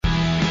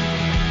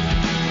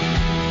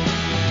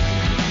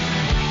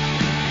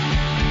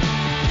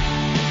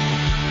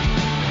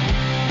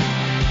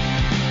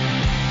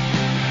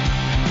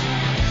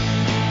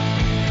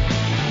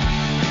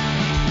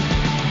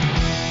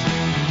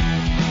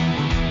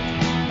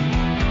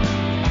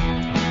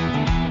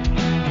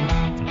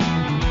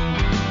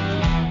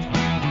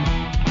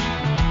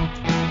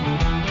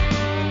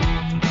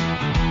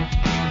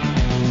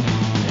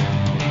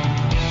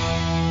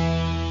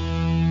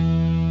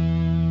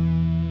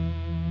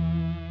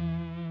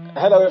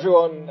Hello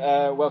everyone,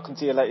 welcome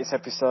to your latest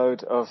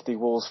episode of the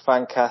Wolves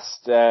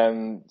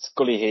Fancast.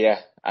 Scully here,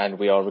 and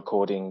we are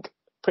recording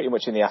pretty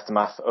much in the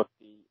aftermath of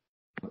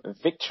the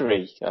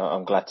victory,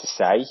 I'm glad to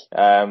say.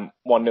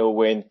 1-0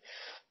 win,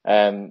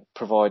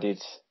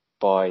 provided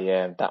by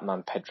that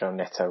man Pedro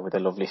Neto with a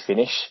lovely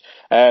finish.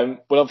 We'll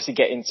obviously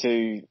get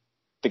into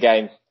the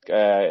game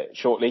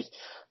shortly,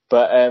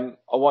 but I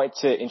wanted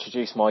to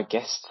introduce my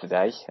guests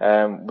today.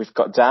 We've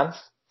got Dan.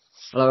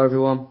 Hello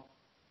everyone.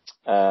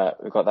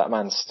 We've got that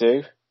man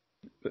Stu.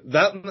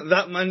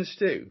 That man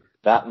Stu.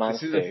 That man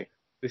Stu.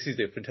 This is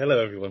different.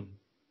 Hello everyone.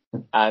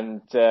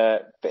 And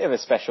bit of a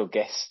special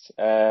guest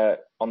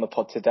on the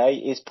pod today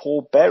is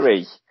Paul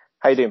Berry.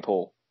 How you doing,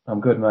 Paul?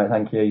 I'm good, mate.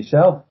 Thank you.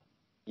 Yourself?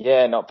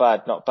 Yeah, not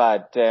bad, not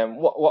bad.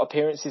 What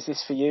appearance is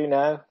this for you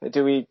now?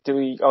 Do we?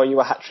 Are you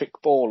a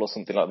hat-trick ball or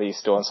something like they used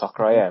to do on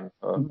Soccer AM?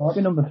 Might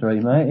be number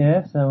 3, mate.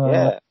 Yeah. So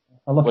yeah.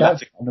 I'll look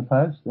out on the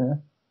post. Yeah.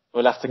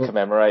 We'll have to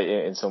commemorate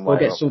it in some way.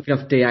 We'll get something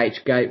off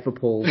DH Gate for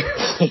Paul.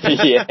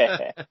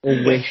 Yeah.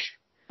 Or Wish.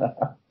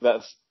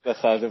 That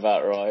sounds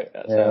about right.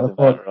 Sounds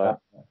about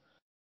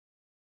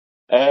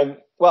right.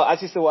 Well,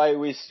 as is the way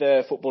with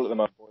football at the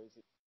moment, boys,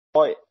 it's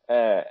quite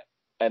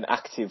an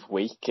active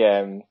week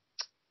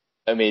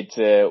amid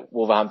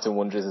Wolverhampton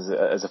Wanderers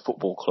as a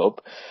football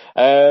club.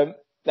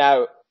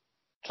 Now,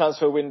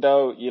 transfer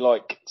window, you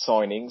like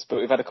signings, but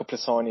we've had a couple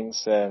of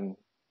signings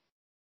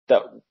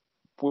that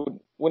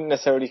wouldn't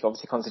necessarily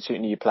obviously constitute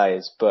new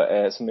players,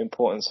 but some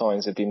important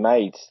signs have been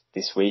made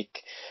this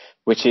week,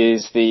 which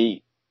is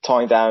the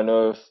tying down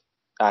of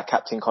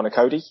captain Conor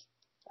Coady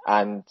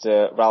and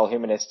Raul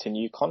Jimenez to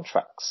new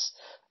contracts.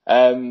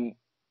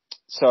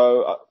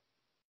 So,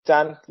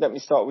 Dan, let me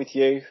start with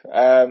you.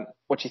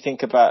 What do you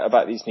think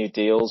about these new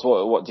deals?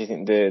 What do you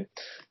think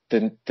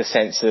the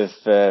sense of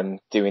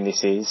doing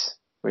this is,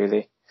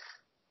 really?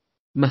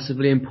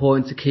 Massively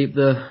important to keep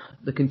the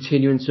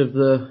continuance of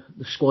the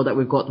squad that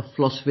we've got, the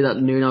philosophy that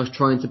Nuno's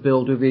trying to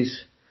build with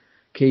his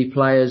key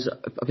players.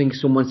 I think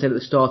someone said at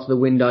the start of the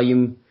window,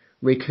 you're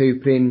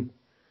recouping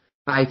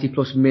 80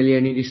 plus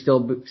million, and you're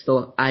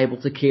still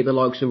able to keep the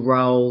likes of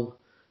Raul,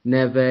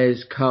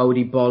 Neves,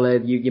 Coady,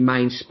 Bollard, your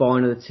main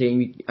spine of the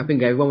team. I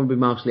think everyone would be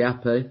mostly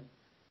happy.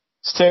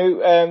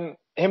 Stu,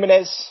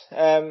 Jimenez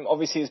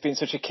obviously has been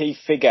such a key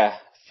figure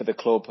for the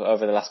club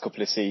over the last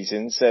couple of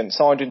seasons,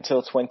 signed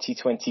until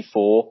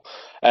 2024.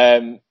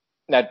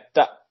 Now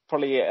that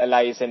probably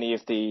allays any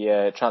of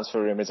the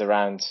transfer rumours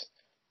around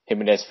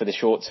Jimenez for the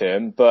short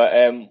term. But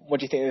what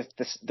do you think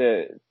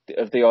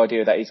of the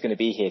idea that he's going to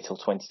be here till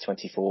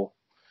 2024?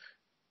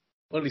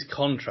 Well, his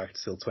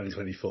contract's till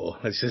 2024.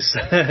 Let's just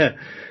say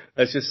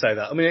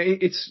that. I mean,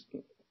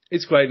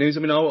 it's great news.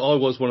 I mean, I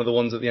was one of the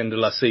ones at the end of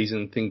last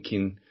season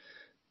thinking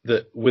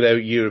that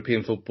without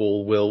European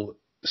football, will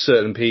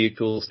certain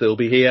people still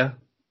be here,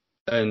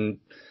 and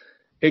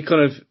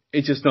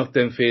it just knocked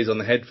them fears on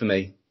the head for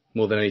me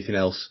more than anything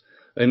else.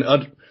 And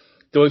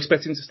do I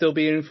expect him to still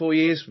be here in 4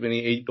 years? I mean,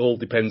 it all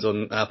depends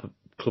on our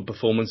club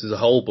performance as a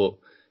whole, but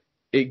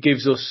it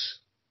gives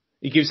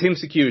him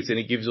security, and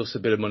it gives us a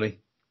bit of money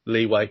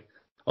leeway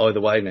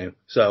either way now.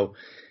 So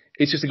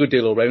it's just a good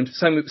deal all round.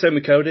 Same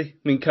with Coady.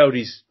 I mean,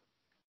 Cody's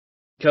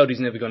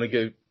never going to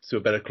go to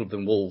a better club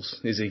than Wolves,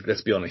 is he?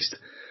 Let's be honest.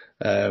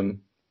 And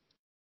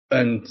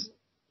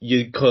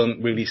you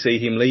can't really see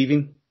him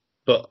leaving.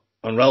 But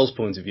on Raul's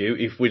point of view,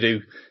 if we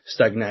do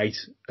stagnate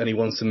and he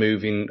wants to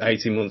move in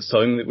 18 months'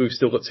 time, we've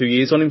still got 2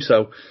 years on him.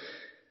 So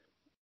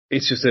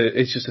it's just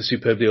a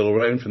superb deal all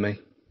around for me.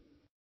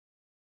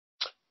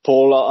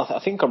 Paul,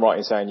 I think I'm right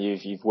in saying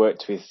you've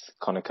worked with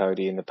Conor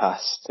Coady in the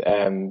past,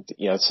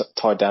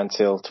 tied down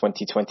till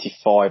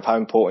 2025. How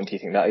important do you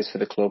think that is for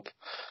the club?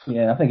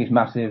 Yeah, I think it's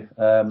massive.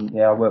 I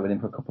worked with him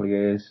for a couple of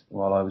years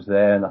while I was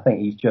there, and I think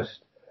he's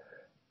just,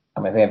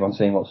 I think everyone's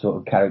seen what sort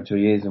of character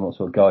he is and what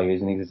sort of guy he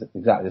is, and he's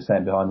exactly the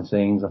same behind the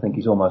scenes. I think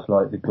he's almost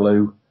like the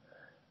glue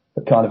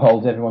that kind of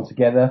holds everyone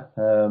together.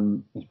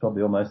 He's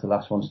probably almost the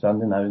last one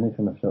standing now, isn't he,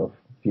 from a sort of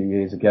few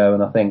years ago,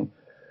 and I think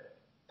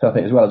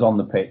as well as on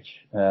the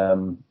pitch,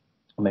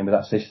 with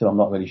that system, I'm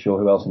not really sure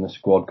who else in the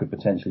squad could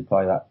potentially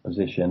play that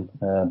position.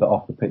 But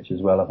off the pitch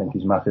as well, I think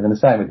he's massive. And the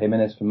same with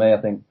Jimenez for me.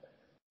 I think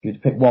if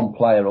you'd pick one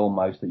player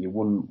almost that you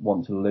wouldn't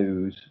want to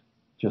lose,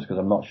 just because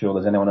I'm not sure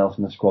there's anyone else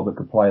in the squad that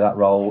could play that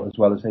role as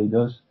well as he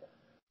does.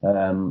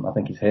 I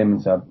think it's him.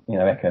 And so,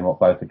 echoing what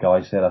both the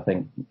guys said, I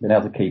think being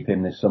able to keep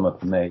him this summer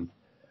for me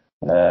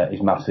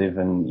is massive.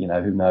 And,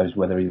 who knows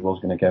whether he was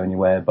going to go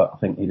anywhere, but I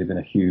think he'd have been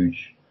a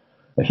huge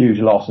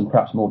loss and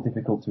perhaps more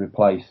difficult to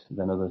replace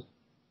than others.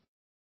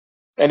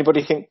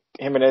 Anybody think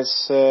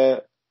Jimenez,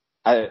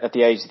 at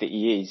the age that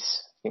he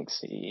is, thinks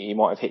he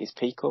might have hit his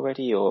peak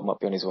already, or might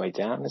be on his way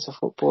down as a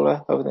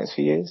footballer over the next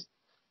few years?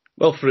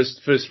 Well, for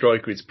a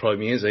striker, it's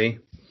prime years, eh?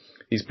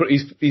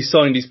 He's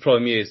signed his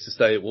prime years to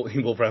stay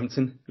in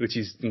Wolverhampton, which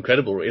is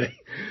incredible, really.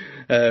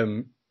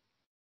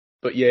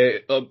 But yeah,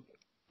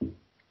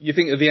 you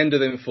think at the end of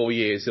them 4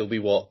 years, he'll be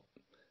what,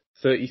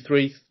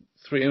 33,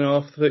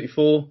 3.5,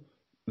 34?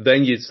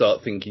 Then you'd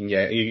start thinking,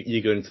 yeah,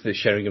 you're going into the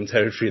Sheringham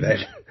territory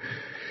then.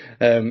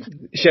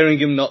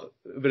 Sheringham, not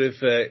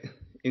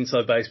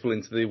inside baseball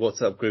into the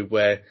WhatsApp group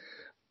where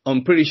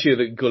I'm pretty sure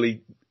that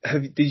Gully.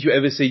 Did you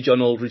ever see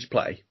John Aldridge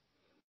play?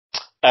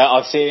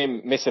 I've seen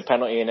him miss a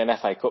penalty in an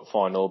FA Cup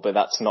final, but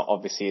that's not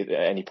obviously at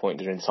any point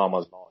during the time I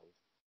was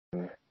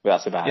live. But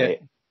that's about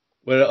it.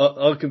 Well,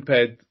 I've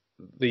compared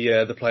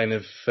the playing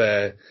of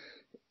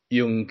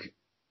young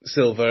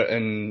Silva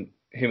and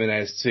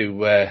Jimenez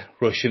to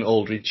Rush and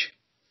Aldridge,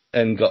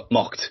 and got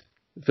mocked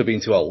for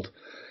being too old.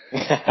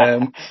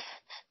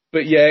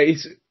 But yeah,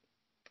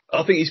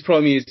 I think his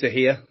prime years are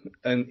here,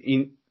 and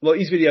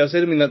his videos.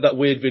 I mean that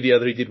weird video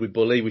that he did with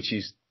Bully, which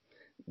is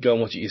go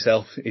and watch it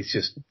yourself. It's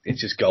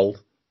just gold.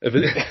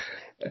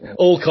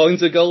 All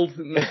kinds of gold,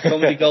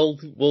 comedy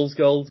gold, Wolves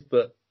gold.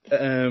 But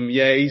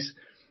his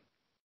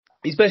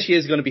best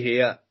years are going to be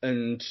here,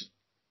 and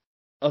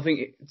I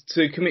think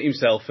to commit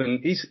himself,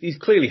 and he's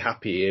clearly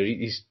happy here.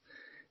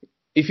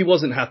 If he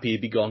wasn't happy,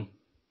 he'd be gone.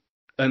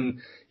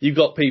 And you've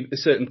got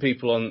certain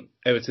people on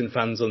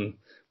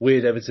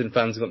weird Everton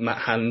fans. You've got Matt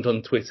Hand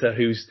on Twitter,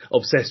 who's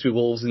obsessed with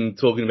Wolves and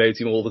talking about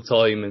him all the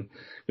time and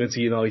going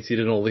to United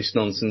and all this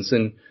nonsense.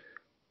 And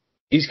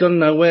he's gone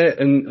nowhere,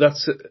 and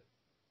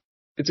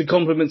it's a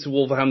compliment to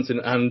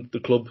Wolverhampton and the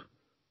club,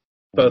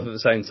 both at the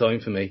same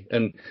time for me.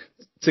 And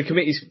to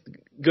commit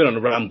going on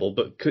a ramble,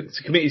 but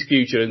to commit his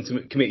future and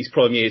to commit his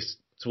prime years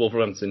to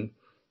Wolverhampton,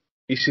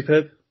 he's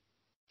superb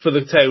for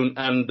the town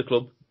and the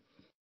club.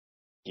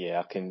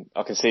 Yeah,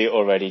 I can see it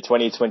already.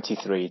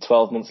 2023,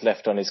 12 months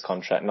left on his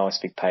contract. Nice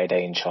big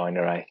payday in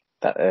China, eh?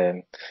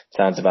 That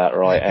sounds about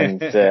right.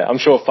 And I'm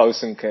sure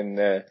Fosun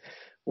can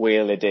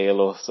wheel a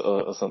deal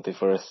or something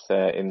for us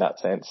in that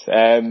sense.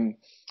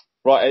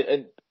 Right,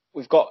 and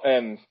we've got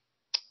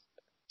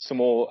some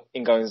more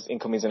incomings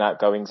and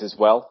outgoings as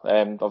well.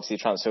 Obviously,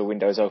 the transfer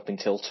window is open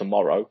till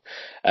tomorrow.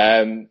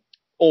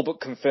 All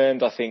but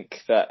confirmed, I think,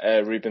 that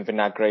Ruben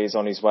Vinagre is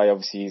on his way.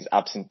 Obviously, he's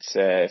absent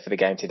for the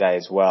game today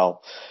as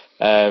well.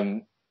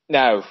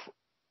 Now,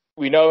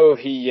 we know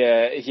he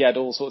had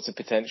all sorts of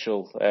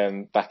potential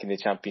back in the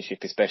Championship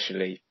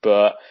especially,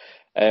 but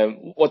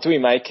what do we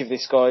make of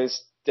this,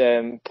 guys?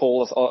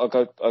 Paul, I'll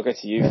go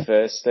to you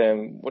first.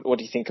 What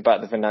do you think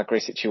about the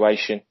Vinagre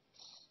situation?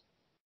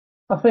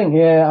 I think,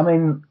 I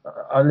mean,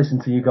 I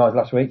listened to you guys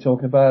last week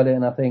talking about it,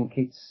 and I think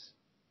he's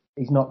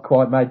not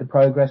quite made the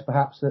progress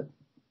perhaps that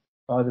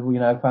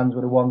either, fans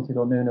would have wanted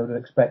or Nuno would have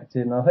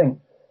expected. And I think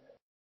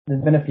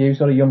there's been a few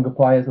sort of younger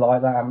players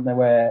like that, haven't there,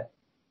 where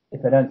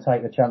if they don't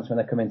take the chance when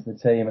they come into the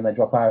team and they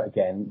drop out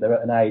again, they're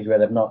at an age where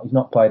he's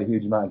not played a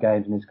huge amount of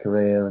games in his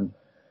career, and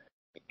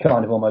it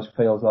kind of almost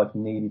feels like he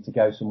needed to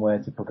go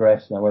somewhere to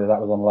progress. Now, whether that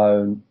was on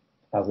loan,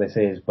 as this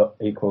is, but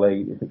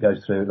equally, if it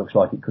goes through, it looks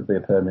like it could be a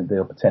permanent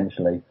deal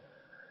potentially.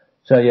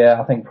 So yeah,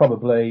 I think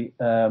probably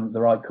the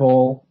right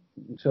call.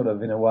 Sort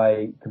of in a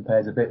way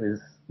compares a bit with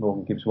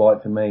Morgan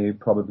Gibbs-White for me, who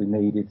probably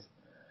needed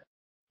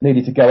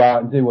to go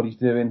out and do what he's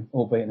doing,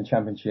 albeit in the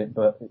Championship,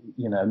 but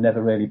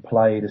never really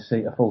played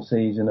a full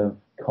season of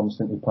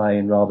constantly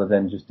playing rather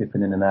than just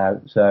dipping in and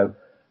out. So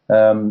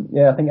I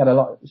think he had a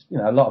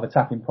lot of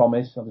attacking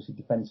promise. Obviously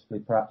defensively,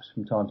 perhaps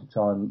from time to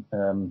time,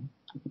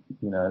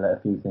 let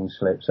a few things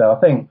slip. So I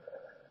think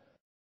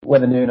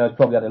whether Nuno's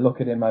probably had a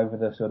look at him over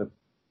the sort of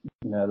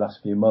last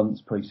few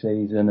months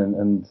pre-season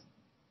and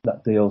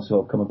that deal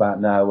sort of come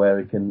about now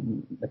where they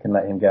can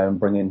let him go and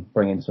bring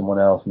in someone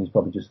else, and he's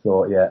probably just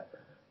thought,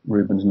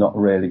 Ruben's not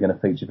really going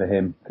to feature for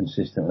him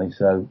consistently,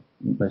 so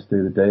let's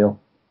do the deal.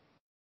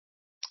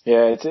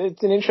 Yeah,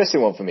 it's an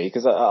interesting one for me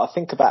because I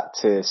think back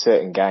to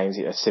certain games,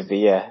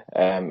 Sevilla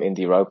in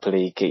the Europa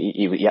League,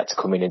 he had to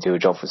come in and do a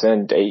job for us,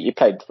 and he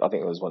played, I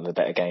think it was one of the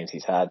better games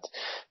he's had.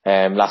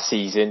 Last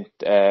season,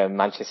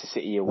 Manchester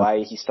City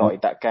away, he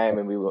started that game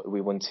and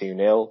we won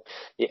 2-0.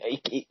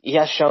 He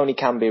has shown he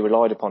can be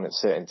relied upon at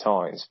certain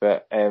times,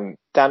 but Dan,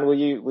 will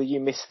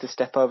you miss the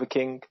step over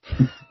King?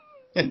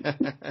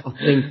 I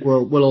think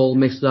we'll all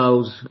miss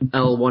those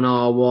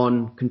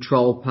L1R1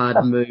 control pad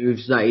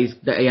moves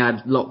that he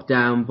had locked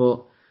down,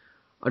 but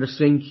I just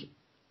think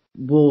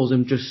Wolves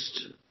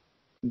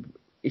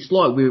it's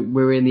like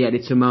we're in the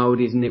editor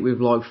mode, isn't it,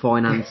 with like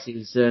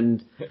finances,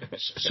 and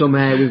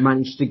somehow we've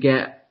managed to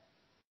get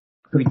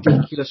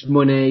ridiculous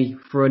money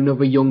for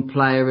another young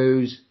player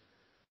who's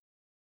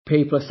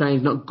people are saying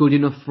is not good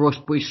enough for us,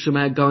 but he's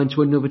somehow going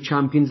to another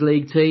Champions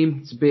League team.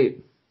 It's a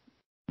bit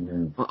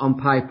on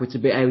paper, it's a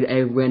bit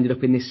how we ended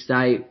up in this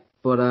state,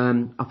 but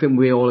I think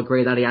we all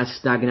agree that he has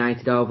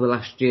stagnated over the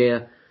last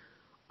year.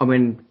 I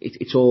mean,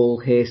 it's all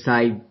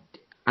hearsay.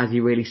 Has he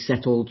really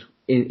settled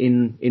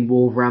in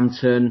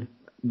Wolverhampton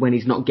when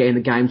he's not getting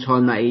the game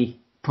time that he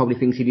probably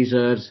thinks he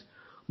deserves?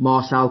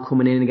 Marcel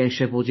coming in against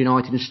Sheffield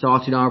United and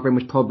starting over him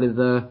was probably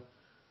the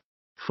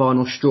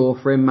final straw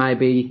for him.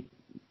 Maybe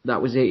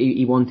that was it.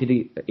 He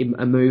wanted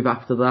a move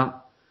after that.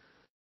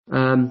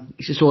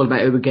 It's just all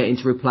about who we're getting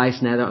to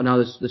replace now. I know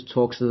there's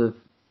talks of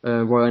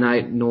Ryan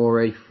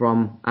Aït-Nouri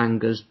from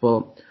Angers,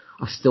 but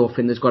I still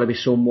think there's got to be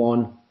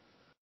someone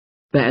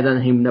better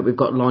than him that we've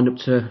got lined up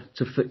to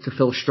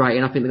fill straight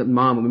in. I think that at the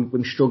moment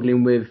we're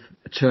struggling with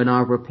a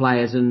turnover of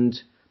players and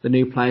the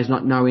new players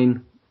not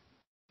knowing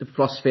the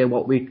philosophy and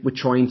what we're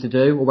trying to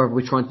do, or whether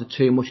we're trying to do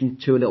too much in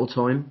too little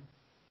time.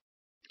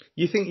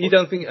 You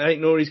don't think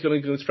Aït-Nouri's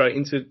going to go straight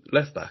into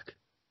left back?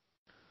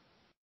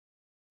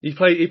 He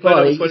played. He's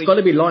got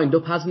to be lined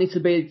up, hasn't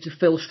he, to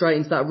fill straight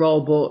into that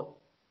role? But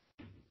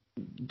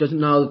doesn't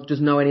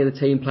know any of the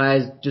team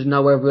players. Doesn't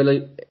know whether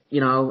really,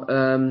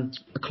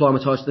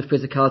 acclimatised to the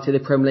physicality of the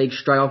Premier League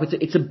straight off.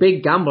 It's a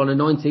big gamble on a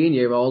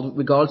 19-year-old,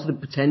 regardless of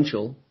the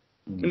potential.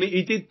 And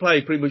he did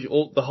play pretty much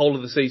the whole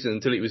of the season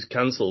until it was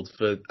cancelled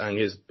for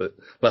Angers, but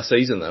last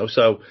season though.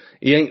 So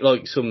he ain't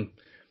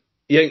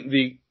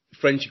the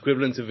French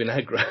equivalent of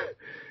Vinagre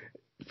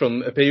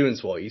from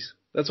appearance-wise.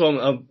 That's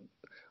why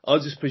I'll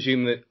just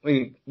presume that. I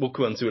mean, we'll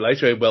come on to it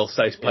later. Well,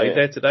 Stace played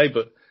there today,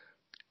 but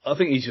I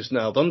think he's just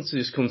nailed on to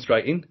just come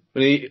straight in. I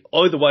mean,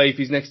 either way, if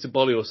he's next to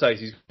Bolly or Stace,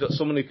 he's got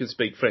someone who can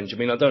speak French. I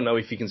mean, I don't know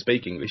if he can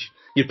speak English.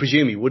 You'd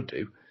presume he would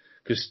do,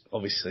 because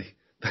obviously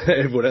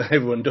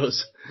everyone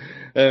does.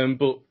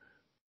 But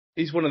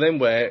he's one of them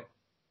where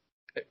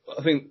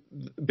I think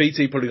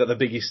BT probably got the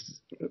biggest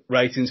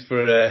ratings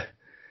for a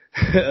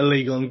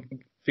League on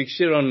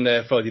fixture on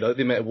Friday night.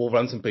 They met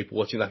Wolverhampton people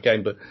watching that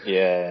game, but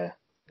yeah.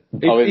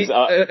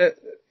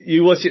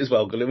 You watch it as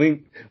well, Gully. I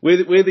mean,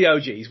 we're the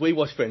OGs. We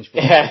watch French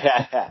football.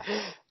 Yeah.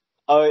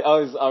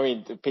 I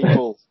mean,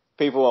 people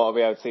won't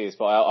be able to see this,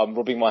 but I'm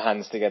rubbing my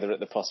hands together at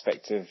the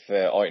prospect of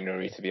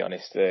Aït-Nouri, to be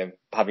honest.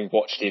 Having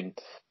watched him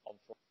on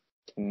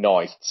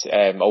night,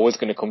 I was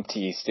going to come to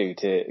you, Stu,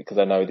 because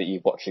I know that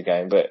you've watched the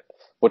game. But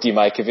what do you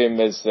make of him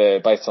as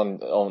based on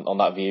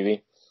that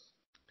viewing?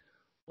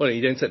 Well,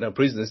 he didn't take no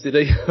prisoners, did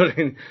he? I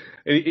mean,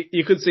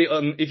 you could see,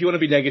 if you want to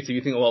be negative,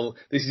 you think, well,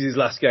 this is his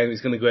last game, he's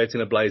going to go out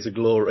in a blaze of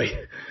glory,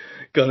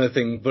 kind of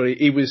thing. But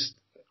he was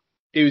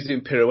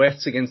doing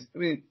pirouettes against, I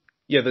mean,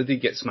 yeah, they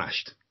did get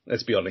smashed,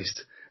 let's be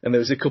honest. And there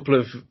was a couple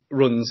of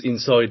runs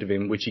inside of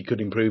him which he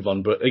could improve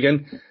on. But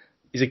again,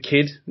 he's a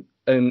kid,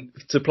 and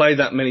to play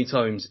that many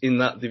times in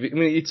that, I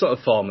mean, it's not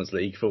a farmers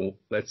league,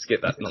 let's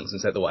get that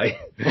nonsense out of the way.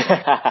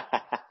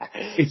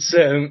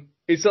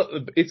 It's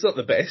not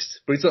the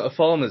best, but it's not a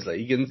farmers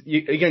league. And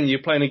you're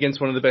playing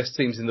against one of the best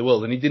teams in the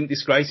world, and he didn't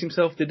disgrace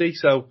himself, did he?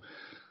 So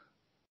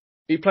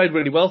he played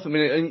really well for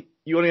me. And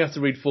you only have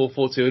to read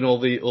 442 and all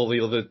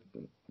the other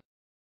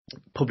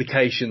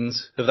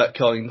publications of that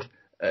kind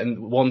and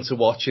one to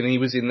watch. And he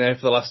was in there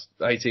for the last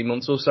 18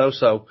 months or so.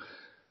 So,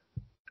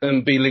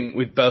 and be linked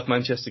with both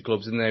Manchester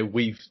clubs, and now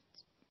we've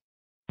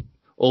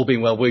all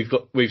been well.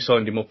 We've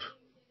signed him up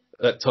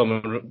at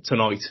time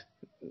tonight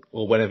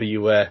or whenever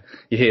you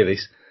hear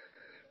this.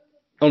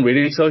 I'm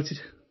really excited.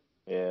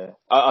 Yeah.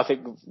 I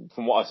think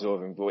from what I saw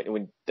of him,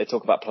 when they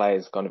talk about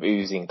players kind of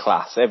oozing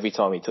class, every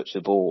time he touched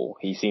the ball,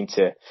 he seemed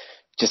to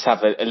just have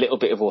a little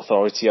bit of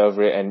authority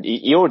over it. And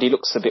he already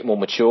looks a bit more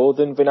mature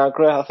than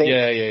Vinagre, I think.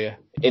 Yeah.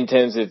 In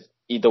terms of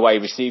the way he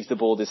receives the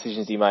ball,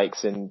 decisions he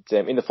makes. And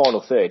in the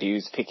final third, he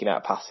was picking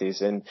out passes.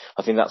 And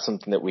I think that's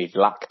something that we've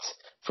lacked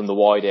from the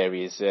wide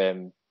areas,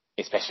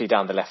 especially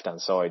down the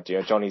left-hand side. You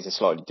know, Johnny's a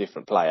slightly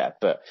different player,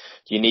 but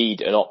you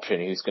need an option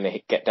who's going to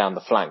get down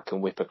the flank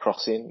and whip a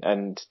cross in.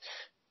 And,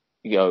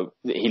 you know,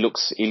 he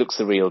looks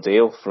the real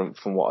deal from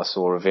what I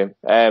saw of him.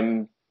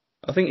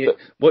 I think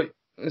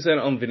saying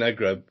on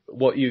Vinagre,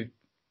 what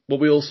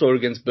we all saw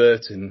against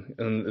Burton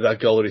and that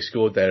goal that he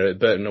scored there at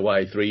Burton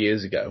away 3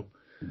 years ago,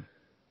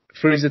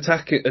 for his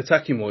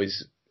attacking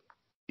wise,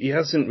 he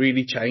hasn't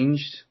really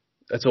changed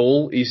at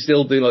all. He's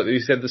still doing, like you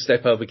said, the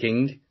step over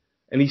King,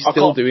 and he's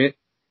still doing it.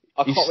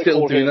 He's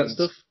still doing that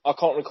stuff. I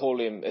can't recall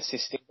him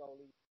assisting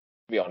goalies,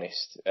 to be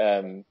honest,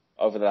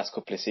 over the last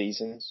couple of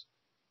seasons.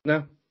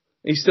 No,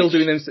 he's still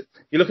doing them.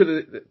 You look at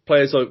the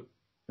players like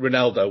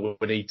Ronaldo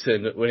when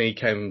he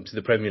came to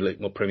the Premier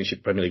League, or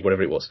Premiership, Premier League,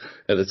 whatever it was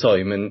at the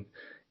time, and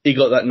he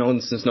got that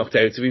nonsense knocked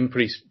out of him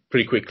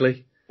pretty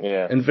quickly.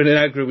 Yeah. And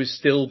Vinagre was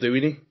still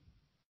doing it.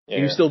 Yeah.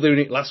 He was still doing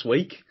it last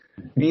week.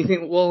 And you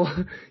think,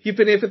 well, you've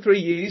been here for 3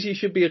 years. You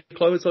should be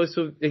acclimatised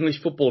to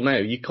English football now.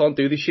 You can't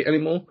do this shit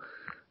anymore.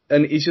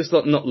 And he's just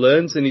not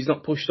learned, and he's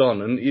not pushed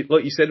on. And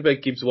like you said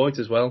about Gibbs White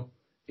as well,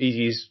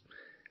 he's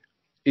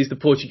the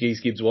Portuguese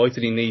Gibbs White,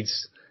 and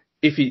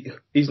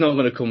he's not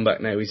going to come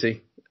back now, is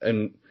he?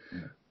 And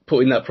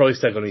putting that price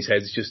tag on his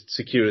head is just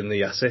securing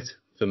the asset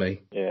for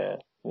me. Yeah.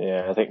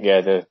 I think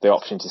the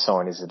option to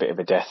sign is a bit of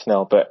a death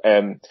knell. But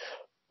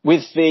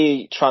with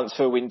the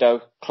transfer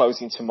window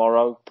closing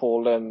tomorrow,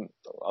 Paul,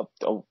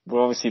 we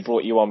obviously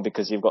brought you on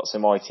because you've got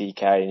some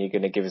ITK and you're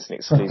going to give us an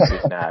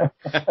exclusive now.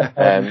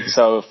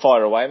 So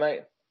fire away,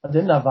 mate. I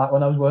didn't have that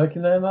when I was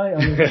working there, mate. I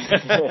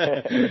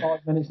mean, 5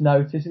 minutes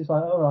notice, it's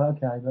like, all right,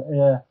 okay, but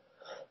yeah.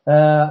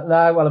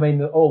 No, well, I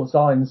mean, all the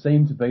signs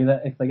seem to be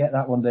that if they get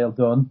that one deal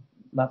done,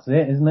 that's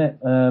it, isn't it?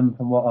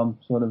 From what I'm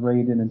sort of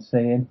reading and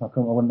seeing, I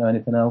wouldn't know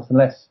anything else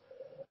unless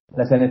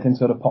anything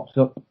sort of pops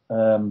up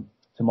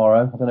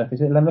tomorrow. I don't know if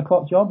it's an 11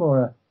 o'clock job or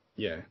a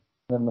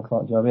 11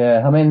 o'clock job.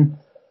 Yeah, I mean,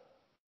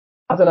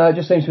 I don't know. It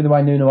just seems to be the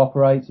way Nuno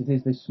operates. It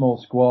is this small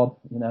squad.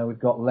 You know, we've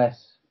got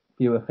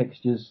fewer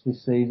fixtures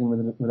this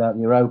season without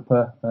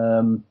Europa.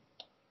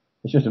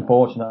 It's just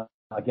unfortunate,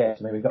 I guess.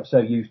 I mean, we got so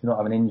used to not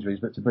having injuries,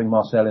 but to bring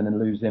Marcel in and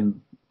lose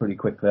him pretty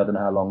quickly. I don't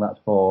know how long that's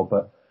for,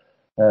 but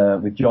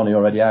with Johnny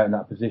already out in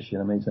that position,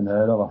 I mean, it's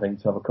unheard of, I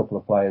think, to have a couple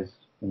of players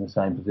in the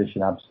same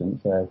position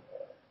absent. So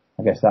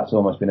I guess that's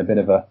almost been a bit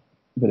of a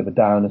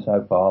downer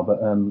so far, but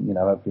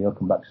hopefully he'll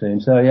come back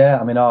soon. So yeah,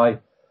 I mean, I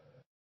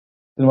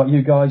don't know what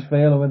you guys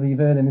feel or whether you've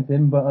heard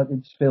anything, but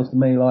it just feels to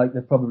me like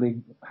they're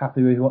probably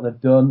happy with what they've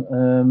done,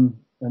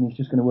 and he's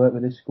just going to work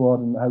with his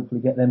squad and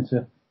hopefully get them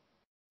to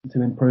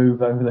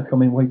improve over the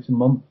coming weeks and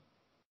months.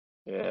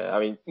 Yeah, I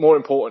mean, more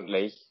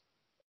importantly,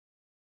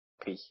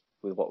 happy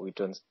with what we've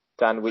done.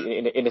 Dan,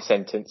 in a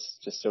sentence,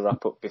 just to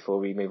wrap up before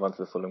we move on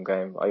to the Fulham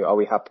game, are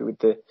we happy with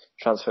the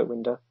transfer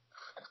window?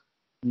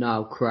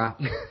 No,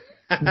 crap.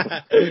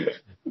 I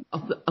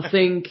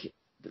think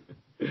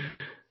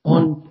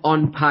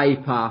on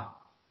paper,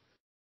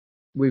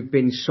 we've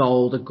been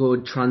sold a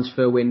good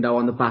transfer window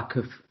on the back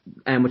of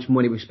how much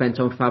money we spent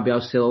on Fabio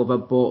Silva,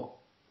 but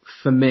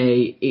for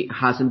me, it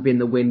hasn't been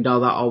the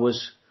window that I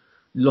was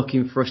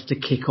looking for us to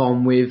kick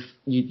on with.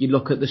 You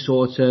look at the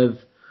sort of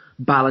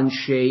balance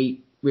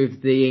sheet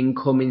with the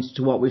incomings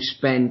to what we've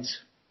spent.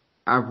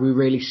 Have we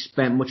really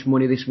spent much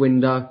money this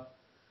window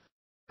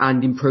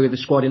and improved the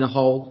squad in a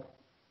whole?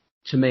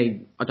 To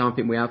me, I don't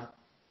think we have.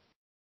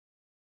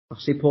 I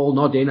see Paul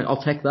nodding.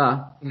 I'll take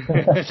that.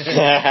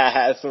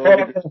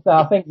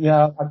 I think,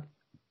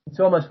 it's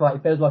almost like,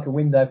 it feels like a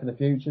window for the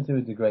future to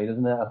a degree,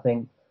 doesn't it? I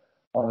think,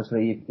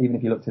 obviously, even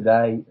if you look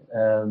today,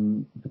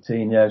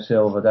 Coutinho,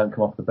 Silva don't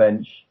come off the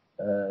bench.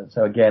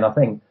 So again, I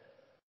think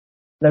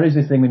there is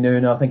this thing with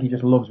Nuno. I think he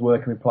just loves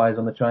working with players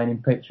on the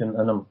training pitch,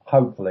 and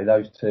hopefully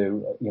those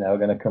two, are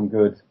going to come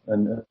good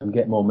and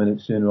get more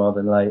minutes sooner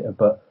rather than later.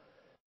 But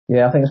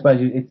yeah, I suppose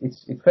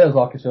it feels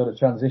like a sort of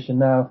transition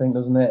now, I think,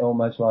 doesn't it?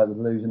 Almost like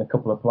we're losing a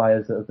couple of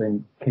players that have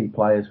been key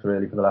players for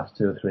the last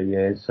 2 or 3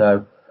 years.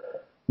 So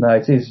no,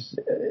 it is,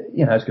 it's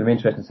going to be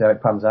interesting to see how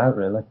it pans out,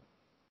 really.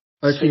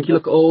 I think you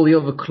look at all the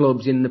other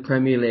clubs in the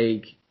Premier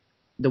League,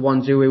 the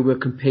ones who were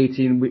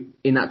competing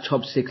in that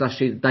top 6 last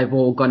year, they've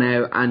all gone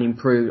out and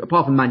improved.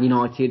 Apart from Man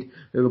United,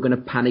 who were going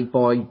to panic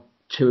by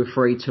 2 or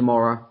 3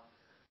 tomorrow.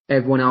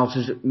 Everyone else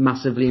has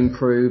massively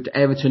improved.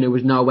 Everton, who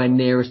was nowhere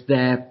near us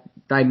there,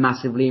 they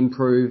massively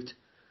improved.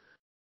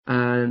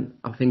 And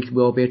I think it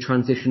will be a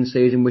transition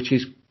season, which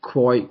is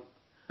quite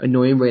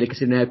annoying, really,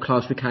 considering how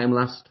close we came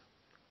last.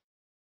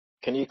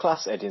 Can you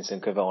class Edinson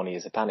Cavani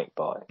as a panic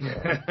buy?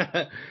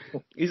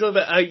 He's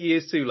about 8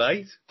 years too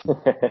late.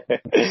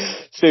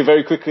 So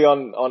very quickly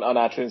on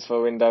our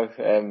transfer window,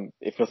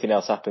 if nothing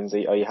else happens,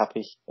 are you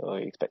happy or are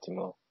you expecting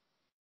more?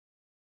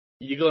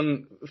 You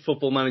gone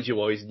Football Manager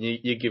wise, and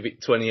you give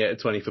it 20 out of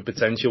 20 for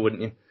potential,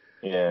 wouldn't you?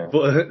 Yeah.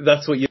 But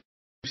that's what you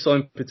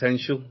sign,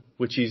 potential,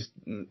 which is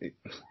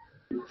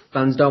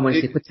fans don't want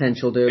to see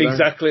potential, do they?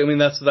 Exactly. I mean,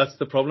 that's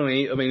the problem.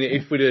 I mean,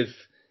 if we'd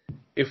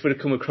have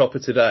come a cropper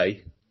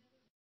today,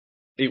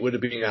 it would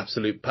have been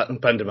absolute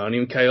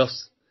pandemonium,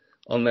 chaos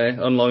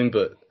online,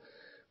 but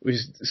we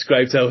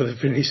scraped over the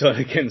finish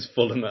line against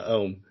Fulham at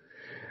home.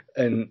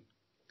 And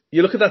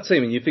you look at that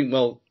team and you think,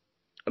 well,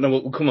 I know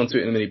we'll come on to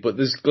it in a minute, but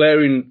there's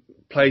glaring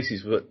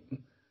places, but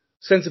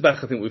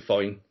centre-back, I think we're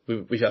fine.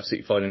 We're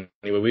absolutely fine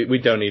anyway. We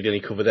don't need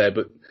any cover there,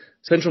 but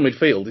central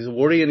midfield is a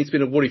worry, and it's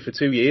been a worry for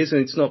 2 years,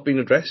 and it's not been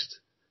addressed.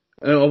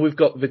 We've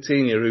got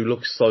Vitinha, who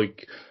looks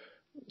like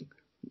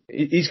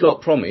he's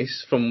got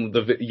promise from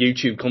the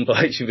YouTube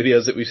compilation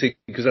videos that we've seen,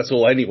 because that's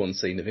all anyone's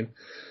seen of him.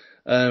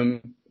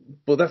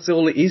 But that's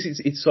all it is.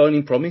 It's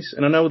signing promise.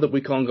 And I know that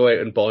we can't go out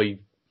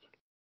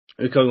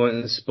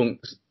and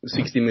spunk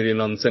 60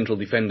 million on central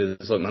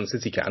defenders like Man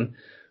City can.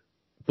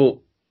 But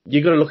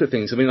you've got to look at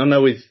things. I mean, I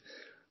know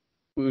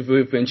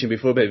we've mentioned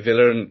before about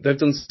Villa, and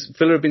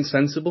Villa have been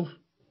sensible.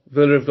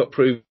 Villa have got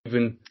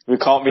proven. We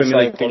can't be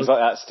saying things like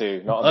that,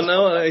 Stu. I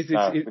know. We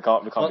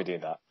can't be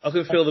doing that. I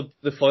can feel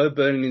the fire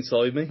burning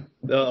inside me.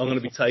 I'm going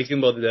to be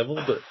taken by the devil,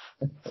 but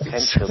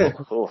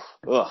sensible.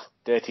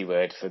 Dirty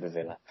word for the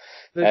Villa.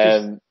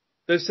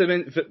 They've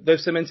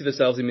cemented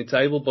themselves in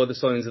mid-table by the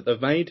signings that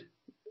they've made,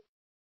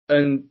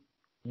 and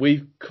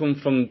we've come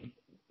from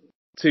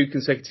 2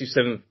 consecutive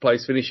 7th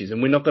place finishes,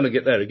 and we're not going to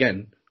get there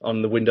again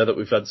on the window that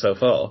we've had so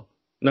far.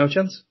 No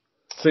chance.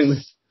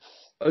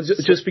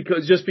 Just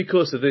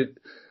because of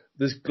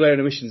there's glaring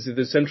omissions in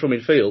the central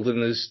midfield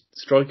and there's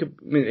striker.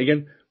 I mean,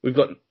 again, we've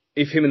got,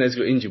 if Jimenez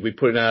got injured, we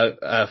put in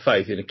our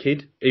faith in a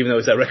kid, even though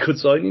it's our record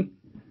signing.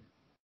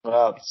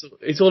 Well,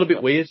 it's all a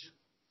bit weird.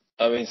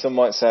 I mean, some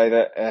might say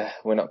that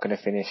we're not going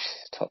to finish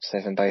top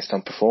 7 based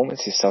on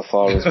performances so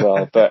far as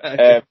well, but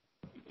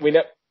we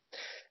know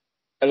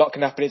a lot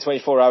can happen in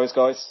 24 hours,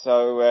 guys.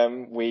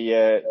 So we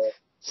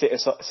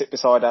sit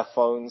beside our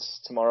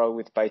phones tomorrow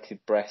with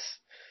bated breath.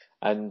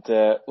 And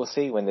we'll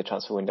see when the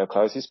transfer window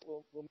closes.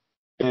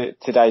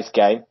 Today's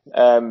game,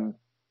 1-0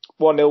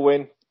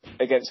 win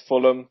against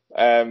Fulham.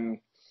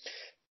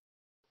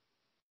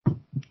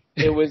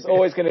 It was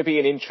always going to be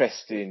an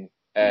interesting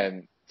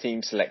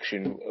team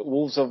selection.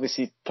 Wolves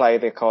obviously play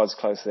their cards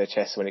close to their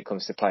chest when it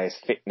comes to players'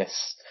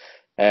 fitness,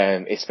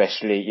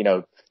 especially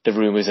the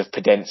rumours of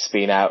Podence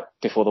being out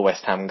before the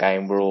West Ham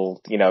game were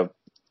all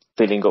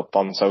filling up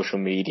on social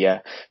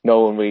media.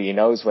 No one really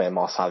knows where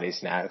Marcel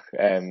is now.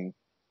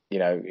 You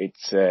know,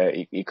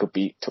 he could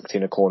be tucked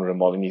in a corner of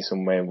Molineux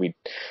somewhere, and we'd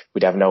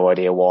have no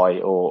idea why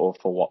or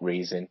for what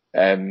reason.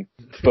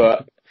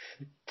 But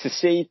to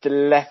see the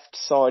left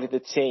side of the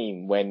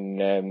team when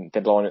the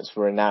lineups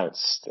were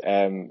announced,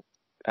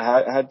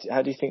 how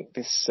do you think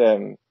this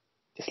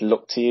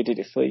looked to you? Did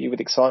it fill you with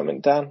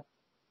excitement, Dan?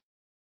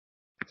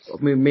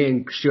 I mean, me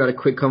and Stu had a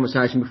quick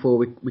conversation before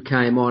we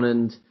came on,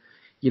 and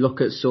you look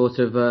at sort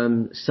of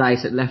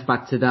Saïss at left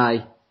back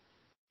today,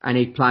 and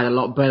he played a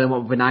lot better than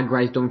what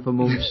Vinagre's done for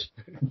months.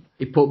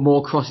 He put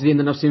more crosses in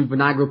than I've seen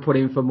Vinagre put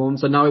in for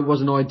months. I know it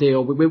wasn't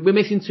ideal. We're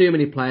missing too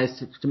many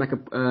players to make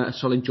a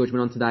solid judgment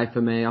on today for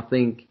me. I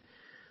think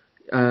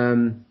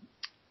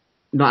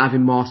not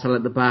having Marcel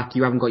at the back,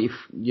 you haven't got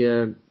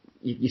your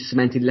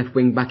cemented left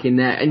wing back in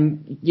there.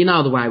 And you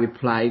know the way we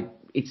play.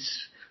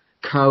 It's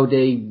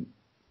Coady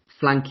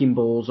flanking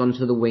balls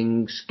onto the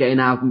wings, getting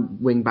our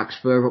wing backs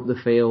further up the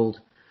field,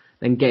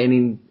 then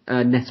getting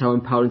in Neto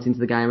and Poland into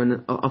the game.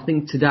 And I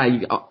think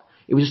today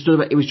it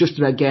was just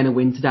about getting a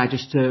win today,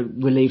 just to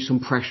relieve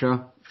some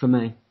pressure for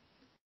me.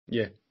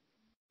 Yeah.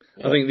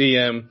 I think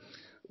the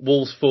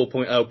Wolves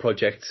 4.0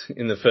 project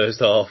in the first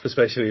half,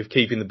 especially of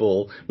keeping the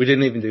ball, we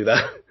didn't even do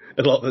that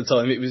a lot of the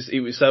time.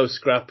 It was so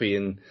scrappy,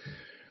 and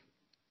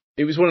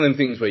it was one of them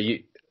things where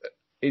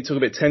it took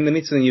about 10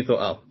 minutes and then you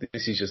thought, oh,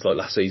 this is just like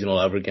last season all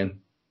over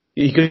again.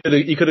 You could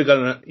have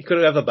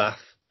had a bath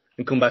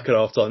and come back at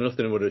half time.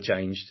 Nothing would have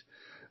changed.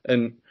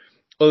 And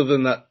other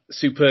than that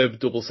superb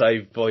double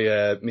save by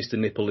Mr.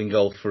 Nipple in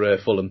goal for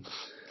Fulham.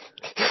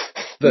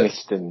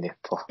 Mr.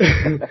 Nipple.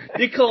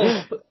 You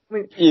can't. I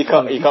mean, you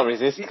can't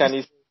resist, can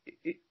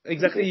you?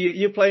 Exactly.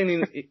 You're playing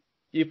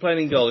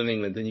in goal in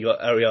England, and you got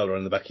Areola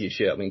on the back of your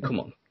shirt. I mean,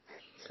 come on.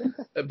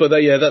 But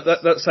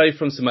that save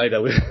from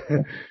Semedo.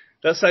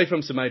 That save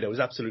from Semedo was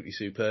absolutely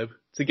superb.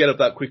 To get up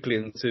that quickly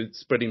and to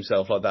spread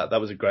himself like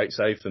that was a great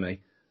save for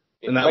me.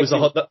 And that was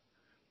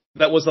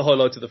the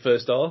highlight of the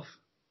first half.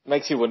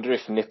 Makes you wonder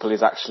if Nipple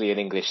is actually an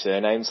English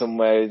surname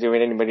somewhere. Do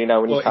anybody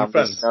know any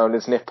families known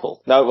as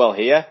Nipple? No, well,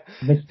 here.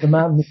 Mr.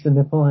 Man, Mr.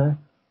 Nipple,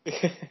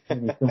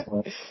 yeah.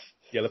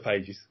 Yellow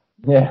Pages.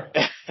 Yeah.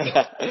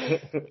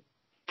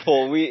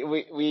 Paul,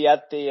 we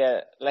had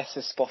the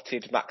lesser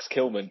spotted Max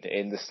Kilman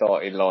in the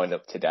starting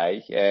lineup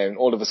today.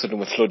 All of a sudden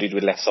we're flooded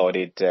with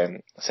left-sided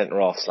centre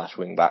half /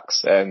 wing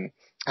backs.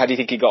 How do you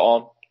think he got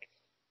on?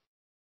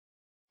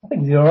 I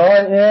think he's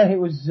alright, yeah. It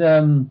was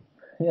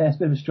it's a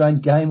bit of a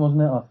strange game,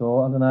 wasn't it? I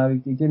thought. I don't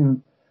know, he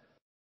didn't.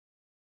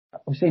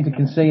 We seemed to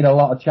concede a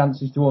lot of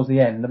chances towards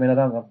the end. I mean,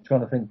 I'm trying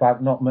to think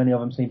back, not many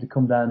of them seemed to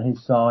come down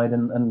his side,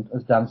 and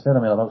as Dan said, I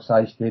mean, I thought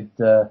Saïss did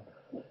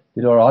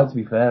alright, to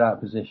be fair, out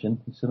of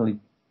position. He suddenly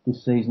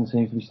this season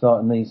seems to be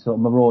starting these sort of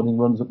marauding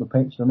runs up the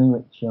pitch, doesn't he?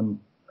 Which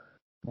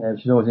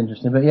is always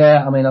interesting. But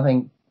yeah, I mean, I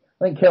think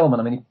Kilman,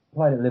 I mean, he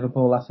played at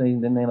Liverpool last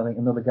season, didn't he? And I think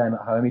another game at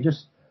home.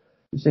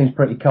 He seems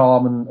pretty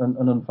calm and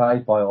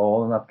unfazed by it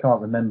all, and I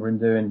can't remember him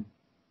doing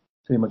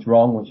too much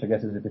wrong, which I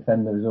guess as a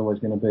defender is always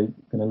going to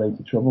lead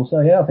to trouble.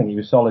 So yeah, I think he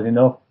was solid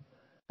enough.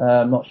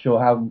 I'm not sure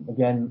how,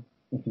 again,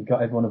 if he's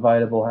got everyone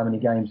available, how many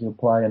games he'll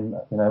play, and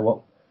you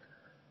know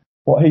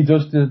what he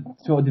does to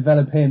sort of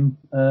develop him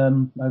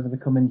over the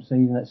coming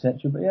season,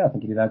 etc. But yeah, I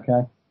think he did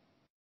okay.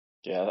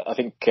 Yeah, I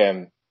think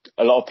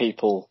a lot of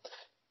people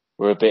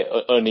were a bit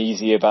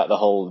uneasy about the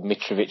whole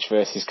Mitrovic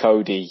versus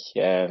Coady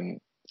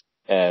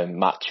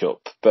matchup,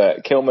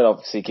 but Kilman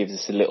obviously gives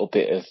us a little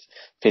bit of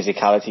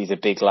physicality. He's a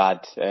big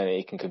lad, and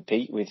he can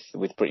compete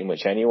with pretty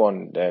much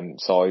anyone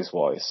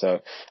size-wise. So,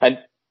 and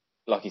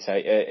like you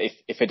say,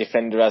 if a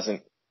defender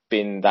hasn't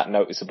been that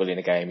noticeable in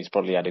a game, he's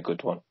probably had a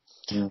good one.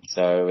 Mm.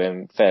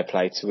 So fair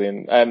play to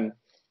him.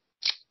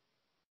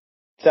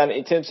 Dan,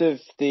 in terms of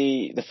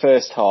the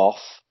first half,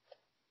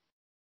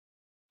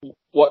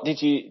 what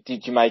did you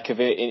make of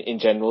it in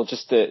general?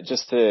 Just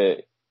to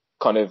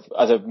kind of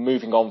as a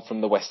moving on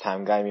from the West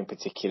Ham game in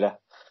particular.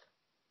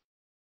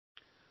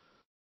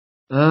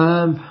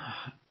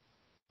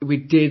 We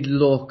did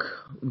look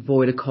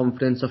void of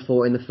confidence, I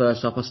thought, in the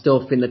first half. I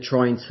still think they're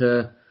trying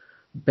to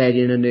bed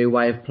in a new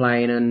way of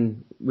playing,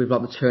 and with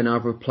like the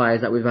turnover of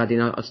players that we've had in,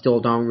 I still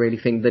don't really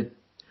think that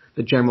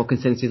the general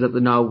consensus is that they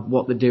know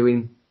what they're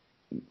doing,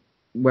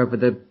 whether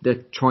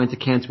they're trying to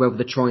counter, whether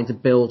they're trying to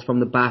build from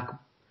the back,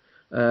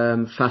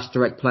 fast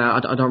direct play.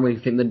 I don't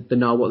really think that they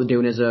know what they're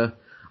doing as a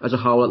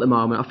whole at the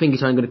moment. I think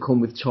it's only going to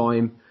come with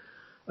time.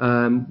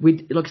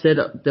 Like I said,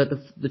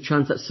 the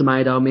chance that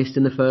Semedo missed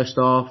in the first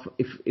half,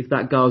 if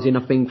that goes in,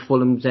 I think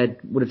Fulham's head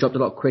would have dropped a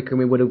lot quicker and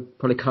we would have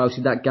probably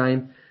coasted that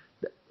game.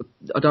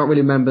 I don't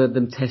really remember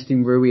them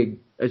testing Rui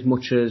as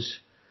much as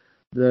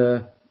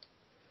the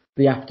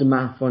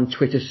aftermath on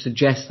Twitter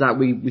suggests that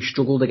we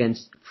struggled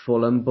against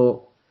Fulham,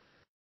 but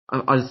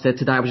as I said,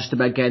 today it was just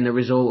about getting the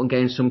result and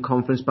getting some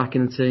confidence back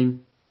in the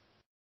team.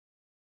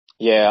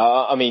 Yeah,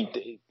 I mean,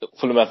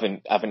 Fulham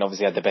haven't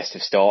obviously had the best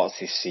of starts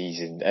this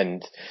season,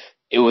 and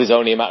it was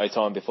only a matter of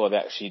time before they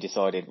actually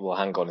decided, well,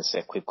 hang on a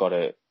sec, we've got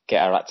to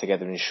get our act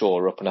together and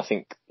shore up. And I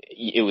think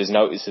it was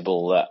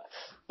noticeable that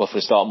well, for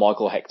a start,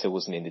 Michael Hector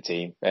wasn't in the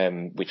team,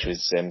 which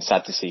was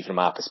sad to see from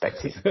our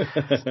perspective.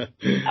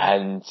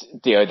 And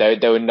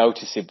they were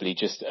noticeably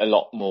just a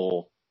lot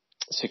more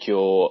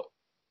secure,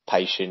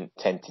 patient,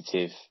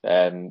 tentative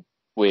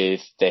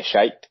with their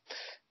shape.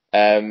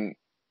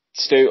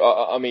 Stu,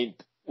 I mean,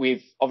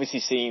 we've obviously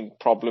seen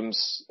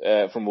problems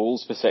from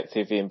Wolves'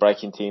 perspective in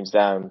breaking teams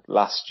down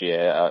last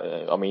year.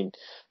 I mean,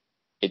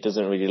 it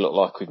doesn't really look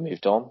like we've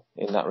moved on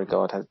in that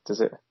regard,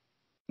 does it?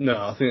 No,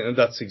 I think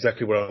that's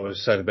exactly what I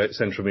was saying about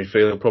central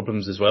midfield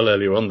problems as well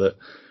earlier on, that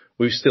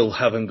we still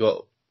haven't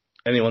got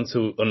anyone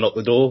to unlock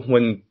the door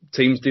when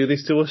teams do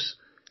this to us.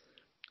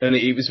 And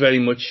it was very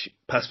much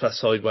pass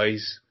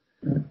sideways.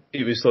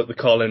 It was like the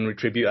Carl Henry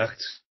Tribute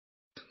Act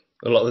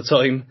a lot of the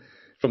time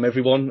from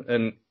everyone.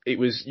 And it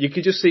was, you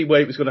could just see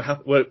where it was going to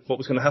happen, what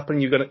was going to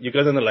happen. You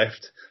go down the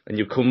left and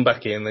you come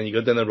back in, then you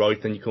go down the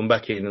right and you come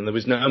back in, and there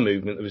was no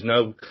movement. There was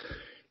no,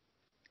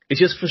 it's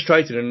just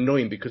frustrating and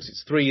annoying because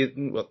it's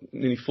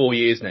nearly 4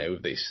 years now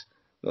of this,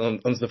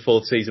 onto the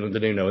fourth season of the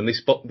Nuno, and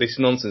this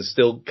nonsense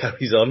still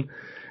carries on.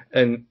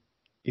 And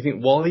you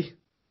think, why?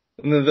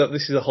 And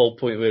this is the whole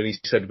point where he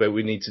said about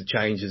we need to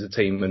change as a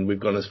team, and we've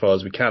gone as far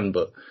as we can.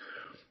 But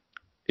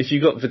if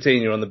you've got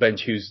Vitinha on the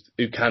bench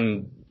who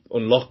can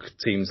unlock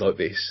teams like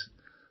this,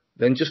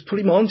 then just put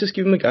him on, just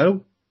give him a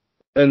go.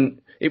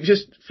 And it was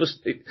just,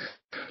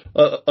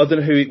 I don't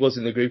know who it was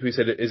in the group who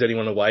said, is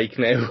anyone awake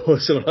now or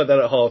something like that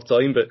at half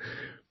time, but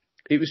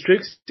it was true.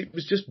 It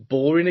was just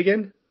boring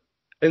again.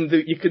 And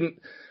you can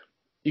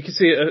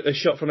see a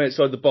shot from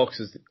outside the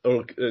box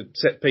or a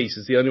set piece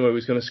is the only way we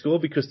was going to score,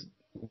 because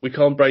we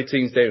can't break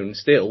teams down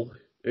still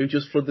who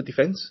just flood the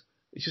defence.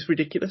 It's just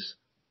ridiculous.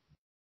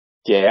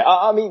 Yeah,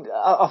 I mean,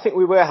 I think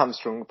we were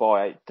hamstrung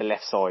by the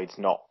left side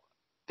not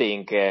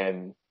being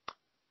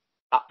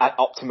at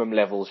optimum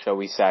level, shall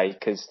we say,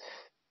 because,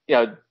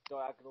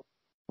 diagonal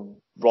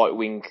right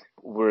wing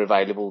were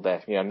available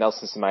there.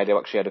 Nelson Semedo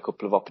actually had a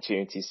couple of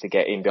opportunities to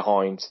get in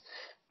behind.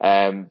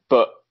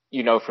 But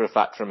for a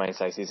fact Romain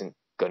Saiss isn't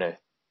going to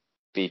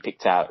be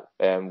picked out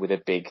with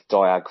a big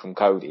diag from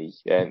Cody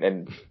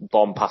and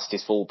bomb past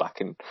his fullback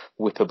and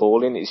whip a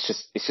ball in. It's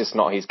just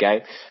not his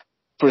game.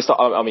 For a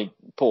start, I mean,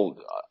 Paul,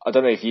 I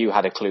don't know if you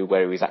had a clue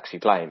where he was actually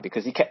playing,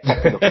 because he kept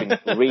popping up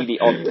in really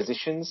odd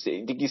positions.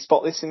 Did you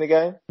spot this in the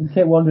game? He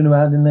kept wandering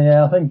around in the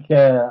air. I think,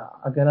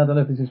 again, I don't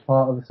know if this is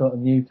part of the sort of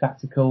new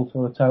tactical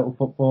sort of total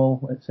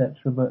football, etc.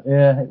 But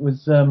yeah, it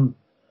was, I don't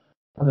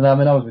know, I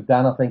mean, I was with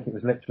Dan. I think it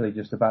was literally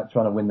just about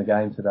trying to win the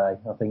game today.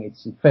 I think it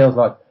feels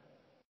like,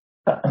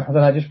 I don't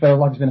know, it just feels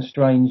like it's been a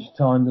strange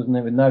time, doesn't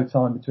it? With no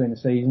time between the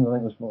seasons. I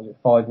think it was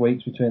 5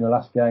 weeks between the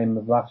last game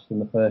of last and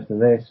the first of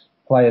this.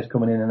 Players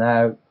coming in and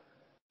out,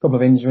 a couple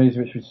of injuries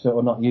which we're sort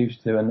of not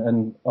used to,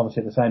 and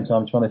obviously at the same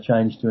time trying to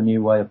change to a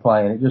new way of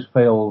playing. It just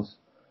feels,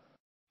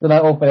 it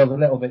all feels a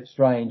little bit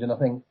strange. And I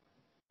think,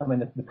 I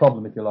mean, the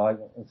problem, if you like,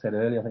 I said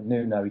earlier, I think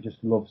Nuno, he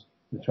just loves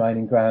the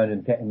training ground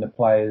and getting the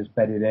players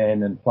bedded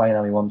in and playing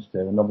how he wants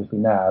to. And obviously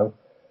now,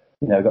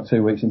 we've got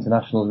 2 weeks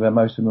internationals where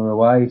most of them are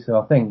away. So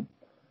I think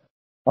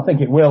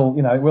it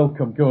will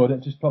come good.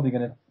 It's just probably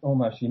going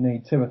to you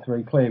need 2 or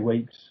 3 clear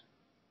weeks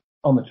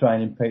on the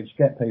training pitch,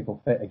 get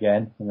people fit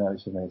again.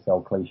 It's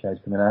old cliches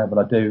coming out,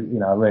 but I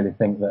do, I really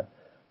think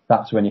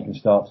that's when you can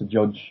start to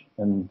judge.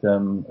 And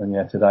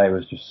today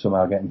was just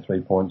somehow getting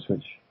 3 points,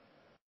 which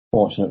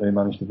fortunately we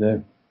managed to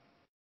do.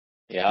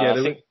 Yeah,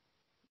 I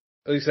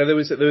think. So there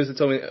was a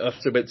time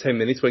after about 10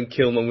 minutes when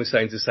Kilman was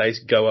saying to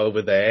Saiss, go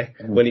over there,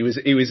 when he was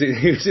in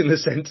the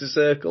centre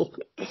circle.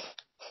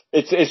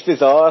 It's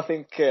bizarre. I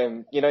think,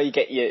 you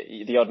get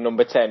the odd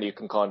number 10 who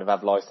can kind of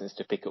have license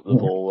to pick up the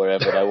ball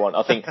wherever they want.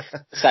 I think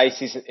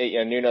Saiss is,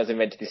 Nuno's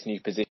invented this new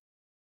position,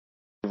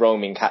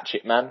 roaming catch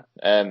it man.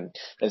 And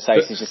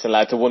Saiss is just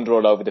allowed to wander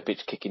all over the pitch,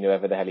 kicking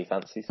whoever the hell he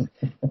fancies.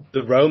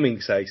 The roaming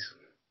Saiss.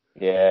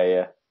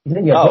 Yeah. Did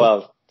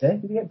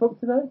he get booked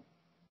today?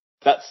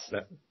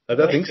 No, I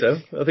don't think so.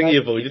 I think he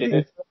avoided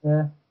it.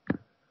 Yeah.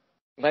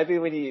 Maybe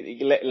when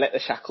you let the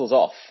shackles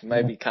off,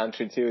 maybe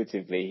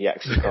counterintuitively, he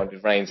actually kind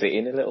of reins it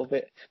in a little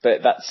bit.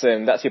 But that's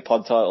your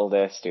pod title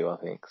there, Stu, I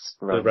think.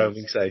 The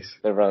roaming Saiss.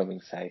 The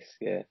roaming Saiss,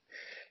 yeah.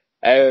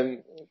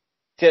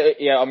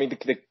 I mean,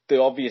 the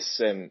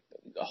obvious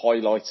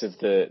highlight of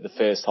the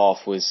first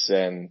half was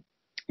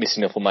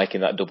missing up on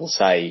making that double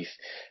save.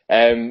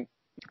 I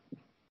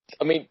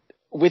mean,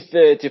 with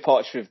the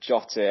departure of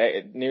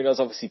Jota, Nuno's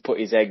obviously put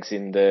his eggs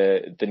in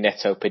the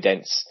Neto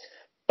Podence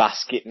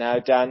basket now,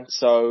 Dan.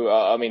 So,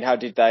 I mean, how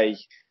did they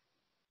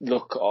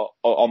look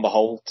on the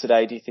whole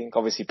today, do you think?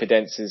 Obviously,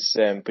 Podence has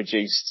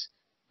produced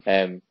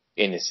in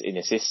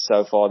assists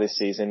so far this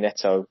season.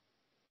 Neto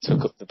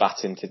took up the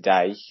baton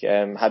today.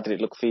 How did it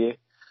look for you?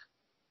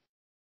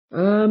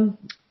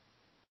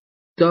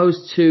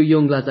 Those 2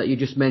 young lads that you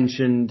just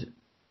mentioned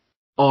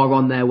are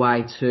on their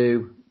way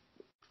to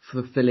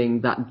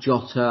fulfilling that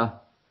Jota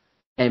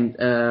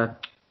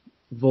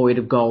void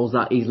of goals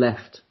that he's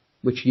left,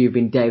 which you've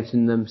been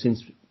doubting them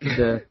since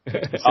the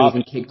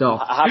season kicked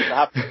off.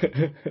 Happy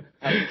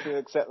to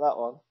accept that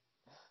one.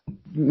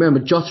 Remember,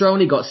 Jota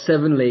only got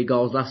 7 league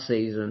goals last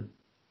season.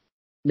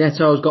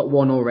 Neto's got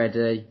one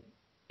already.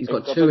 He's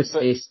got two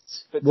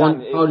assists. But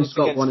Foden's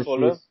got one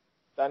assist.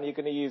 Dan, you're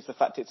going to use the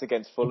fact it's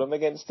against Fulham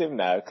against him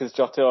now because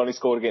Jota only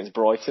scored against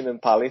Brighton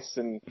and Palace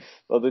and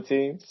other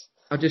teams.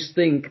 I just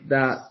think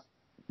that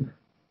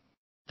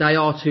they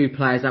are two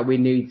players that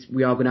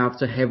we are going to have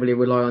to heavily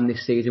rely on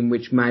this season,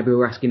 which maybe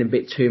we're asking a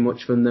bit too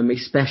much from them,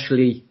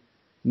 especially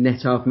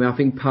Neto for me. I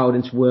think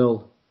Podence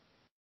will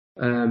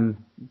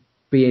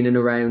be in and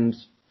around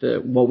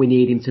what we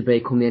need him to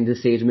be come the end of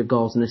the season with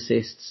goals and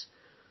assists.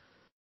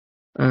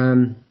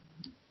 Going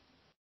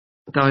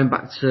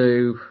back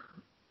to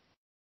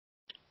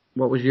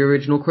what was your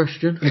original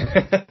question?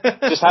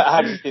 Just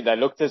how do you think they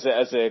looked as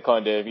a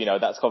kind of,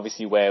 that's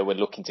obviously where we're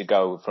looking to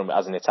go from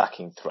as an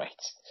attacking threat.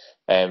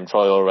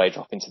 Traoré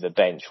dropping to the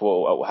bench.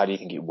 How do you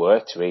think it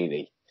worked,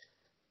 really?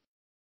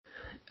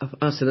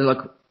 I said,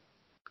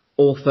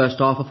 all first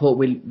half, I thought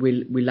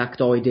we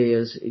lacked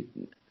ideas.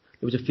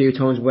 There was a few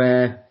times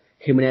where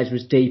Jimenez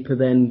was deeper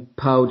than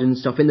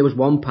Podence. I think there was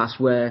one pass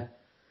where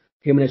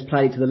Jimenez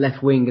played it to the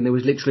left wing and there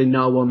was literally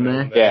no one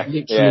there.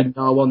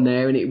 No one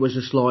there, and it was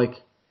just like,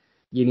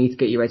 you need to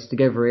get your heads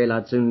together here,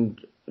 lads, and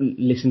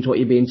listen to what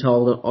you're being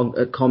told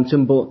at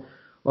Compton. But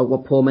like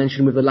what Paul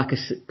mentioned with the lack of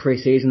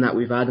pre-season that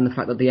we've had and the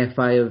fact that the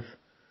FA have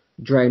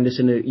drowned us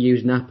in a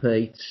used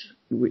nappy,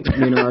 I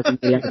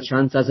didn't really have a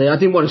chance. I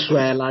didn't want to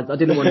swear, lads. I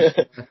didn't want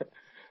to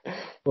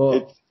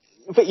swear.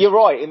 But you're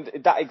right,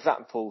 in that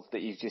example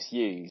that you've just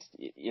used,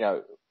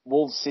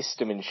 Wolves'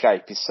 system and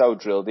shape is so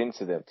drilled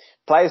into them.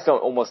 Players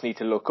don't almost need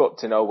to look up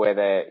to know where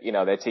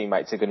their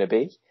teammates are going to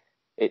be.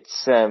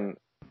 It's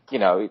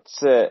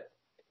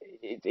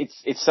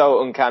it's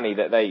so uncanny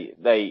that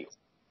they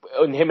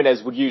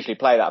Jimenez would usually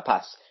play that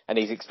pass and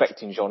he's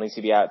expecting Johnny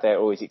to be out there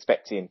or he's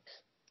expecting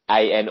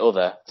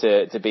other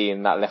to be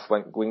in that left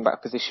wing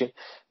back position.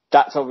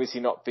 That's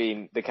obviously not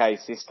been the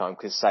case this time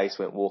because Saïss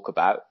went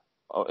walkabout,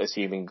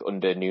 assuming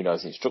under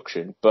Nuno's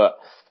instruction. But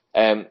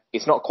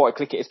it's not quite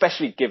clicking,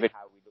 especially given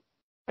how we looked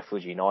at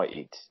Sheffield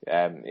United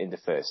in the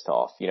first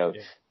half.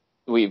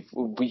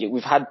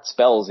 We've had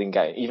spells in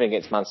game, even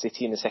against Man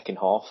City in the second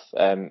half.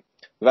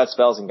 We've had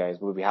spells in games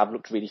where we have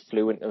looked really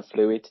fluent and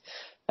fluid.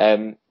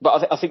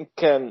 But I think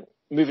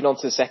moving on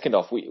to the second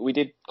half, we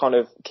did kind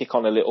of kick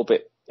on a little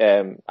bit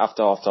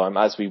after half time,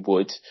 as we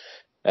would.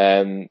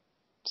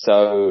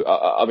 So,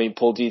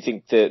 Paul, do you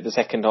think the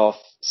second half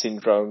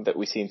syndrome that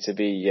we seem to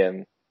be,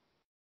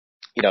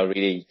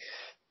 really,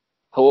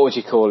 what would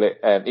you call it,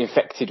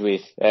 infected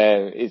with,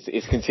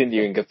 is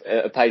continuing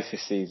a pace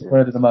this season?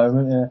 Word at the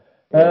moment,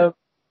 yeah.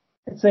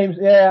 It seems,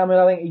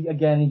 I think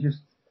he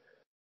just,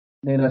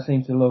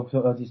 seems to love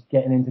sort of just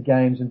getting into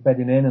games and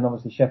bedding in, and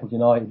obviously Sheffield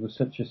United was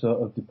such a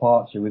sort of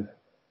departure with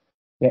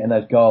getting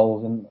those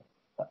goals, and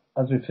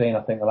as we've seen,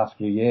 I think the last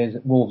few years,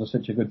 Wolves are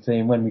such a good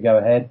team when we go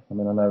ahead. I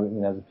know,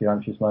 there's a few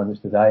anxious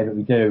moments today, but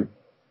we do,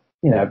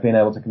 being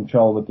able to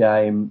control the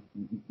game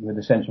with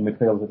the central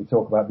midfield that we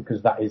talk about,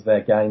 because that is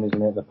their game,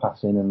 isn't it? The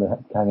passing and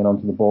the hanging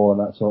onto the ball and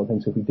that sort of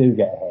thing. So if we do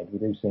get ahead, we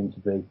do seem to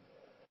be,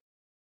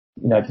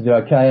 to do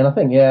okay. And I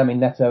think,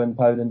 Neto and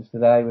Podence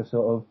today were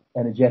sort of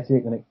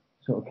energetic, and it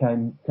sort of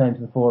came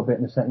to the fore a bit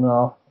in the second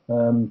half.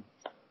 And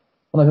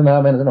I don't know,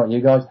 I don't know what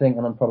you guys think,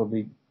 and I'm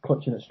probably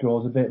clutching at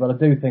straws a bit, but I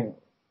do think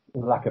the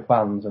lack of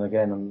fans, and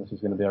again, and this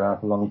is going to be around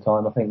for a long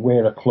time, I think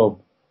we're a club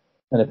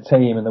and a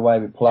team, and the way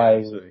we play,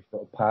 with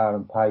sort of power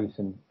and pace,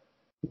 and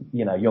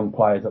young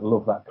players that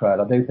love that crowd.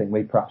 I do think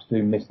we perhaps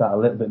do miss that a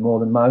little bit more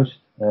than most,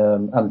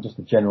 and just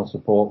the general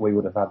support we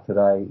would have had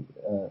today.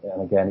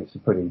 And again, it's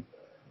probably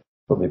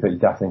a pretty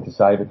daft thing to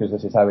say because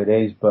this is how it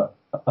is, but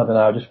I don't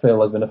know. I just feel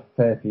there's been a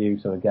fair few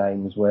sort of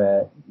games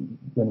when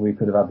we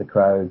could have had the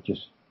crowd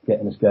just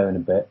getting us going a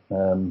bit.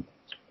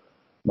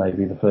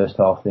 Maybe the first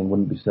half thing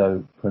wouldn't be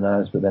so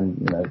pronounced, but then,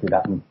 it did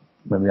happen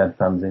when we had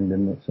fans in,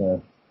 didn't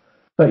it?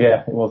 But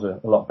yeah, it was a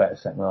lot better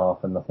second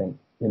half, and I think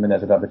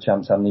Jimenez had the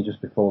chance, hadn't he, just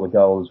before the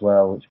goal as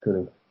well, which could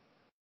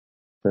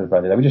have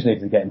been it. We just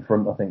needed to get in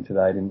front, I think,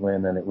 today, didn't we?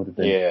 And then it would have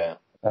been,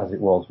 as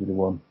it was, we'd have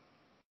won.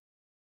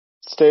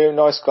 Stu,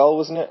 nice goal,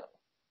 wasn't it?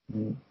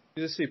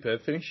 It was a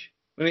superb finish.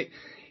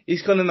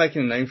 He's kind of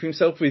making a name for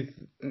himself with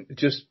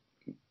just,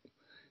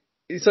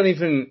 he's not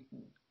even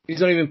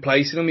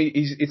placing him.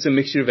 It's a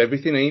mixture of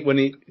everything.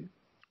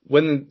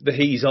 When the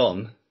heat is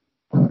on,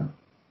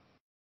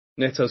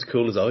 Neto's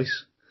cool as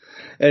ice.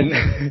 And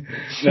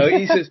no,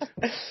 he's just.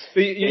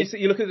 But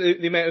you look at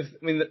the amount of.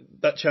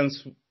 That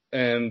chance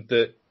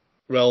that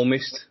Raul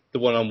missed, the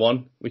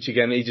 1-on-1, which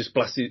again he just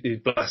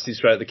blasted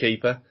straight at the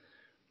keeper.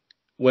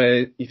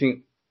 Where you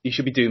think he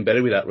should be doing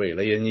better with that,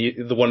 really,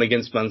 and the one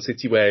against Man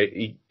City where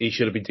he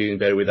should have been doing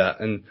better with that,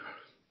 and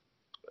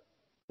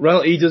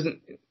Raul he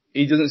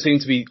doesn't seem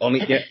to be on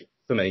it yet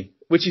for me,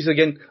 which is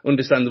again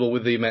understandable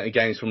with the amount of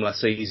games from last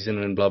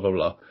season and blah blah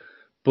blah.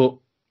 But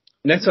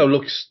Neto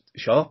looks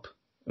sharp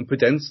and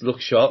Podence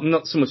looks sharp.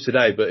 Not so much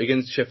today, but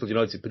against Sheffield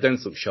United,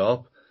 Podence looks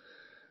sharp.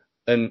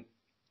 And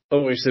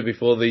like we said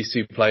before, these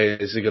two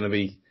players are going to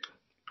be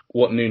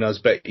what Nuno's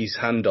bet his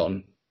hand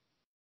on.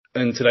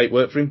 And today it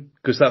worked for him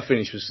because that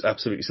finish was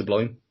absolutely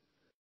sublime.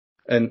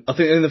 And I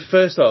think in the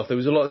first half, there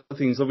was a lot of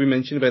things that we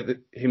mentioned about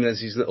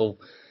Jimenez's little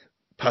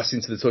pass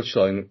into the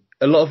touchline.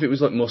 A lot of it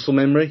was like muscle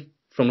memory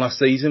from last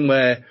season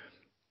where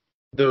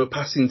they were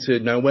passing to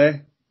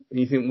nowhere. And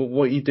you think, well,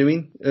 what are you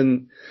doing?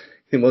 And you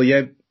think, well,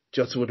 yeah,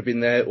 Jota would have been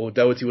there or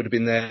Doherty would have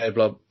been there,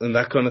 blah, and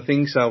that kind of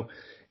thing. So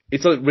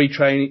it's like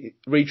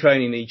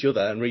retraining each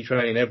other and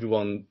retraining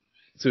everyone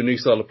to a new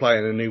style of play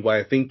and a new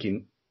way of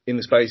thinking in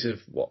the space of,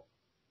 4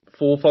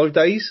 or 5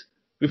 days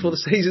before the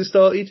season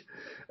started.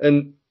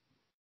 And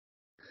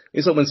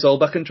it's like when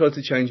Solbakken tried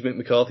to change Mick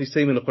McCarthy's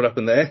team and look what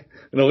happened there.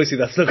 And obviously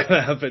that's not going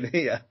to happen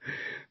here.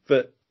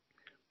 But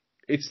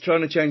it's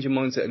trying to change your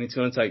mindset and it's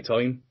going to take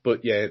time.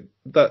 But yeah,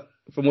 that,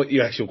 from what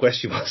your actual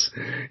question was,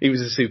 it was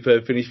a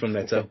superb finish from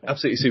Neto.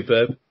 Absolutely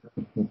superb.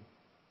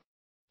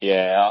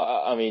 Yeah,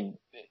 I mean,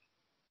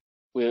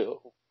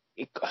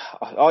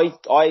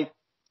 I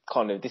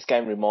kind of, this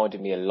game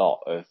reminded me a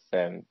lot of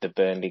the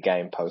Burnley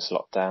game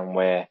post-lockdown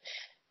where,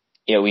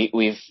 you know,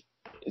 it's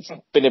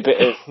been a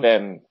bit of,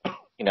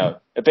 you know,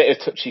 a bit of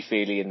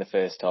touchy-feely in the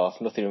first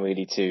half, nothing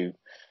really to,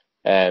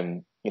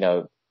 you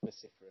know,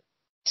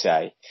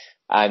 say.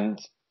 And,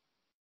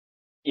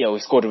 you know, we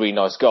scored a really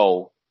nice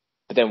goal,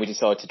 but then we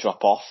decided to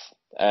drop off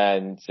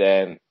and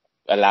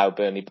allow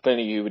Burnley,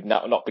 who would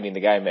not been in the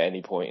game at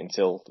any point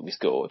until we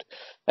scored.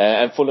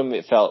 And Fulham,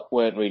 it felt,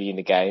 weren't really in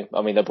the game.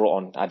 I mean, they brought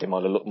on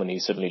Ademola Lookman, who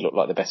suddenly looked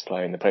like the best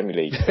player in the Premier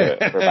League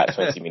for about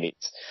 20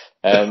 minutes.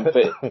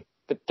 But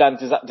Dan,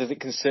 does it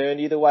concern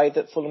you the way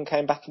that Fulham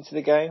came back into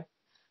the game?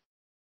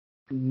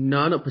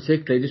 No, not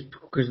particularly. Just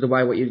because of the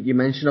way what you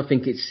mentioned, I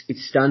think it's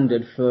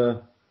standard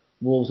for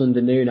Wolves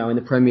under Nuno in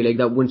the Premier League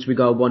that once we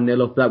go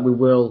 1-0 up, that we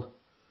will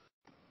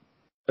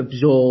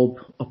absorb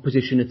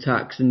opposition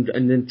attacks and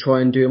then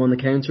try and do them on the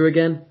counter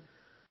again.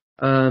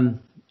 My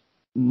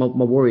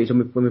worry is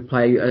when we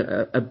play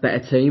a better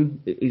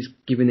team, is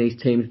giving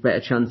these teams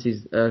better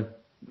chances.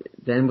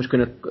 Then what's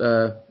going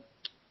to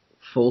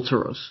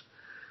falter us?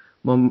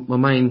 My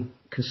main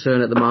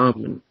concern at the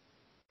moment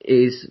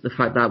is the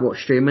fact that what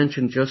Stu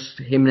mentioned, just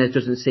Jimenez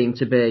doesn't seem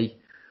to be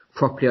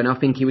properly on. I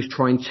think he was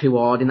trying too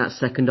hard in that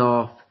second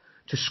half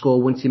to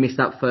score once he missed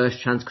that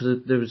first chance,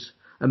 because there was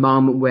a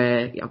moment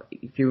where,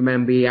 if you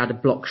remember, he had a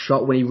blocked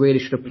shot when he really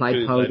should have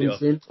played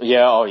Podence in.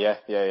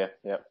 Yeah.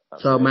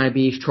 So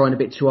maybe he's trying a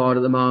bit too hard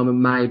at the moment.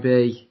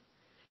 Maybe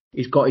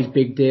he's got his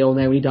big deal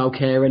now and he don't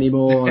care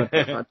anymore.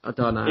 I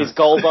don't know. His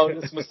goal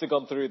bonus must have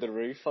gone through the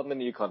roof on the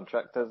new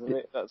contract, hasn't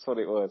it? That's what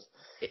it was.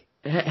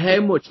 How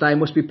much they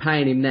must be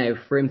paying him now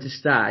for him to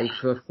stay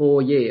for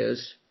 4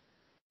 years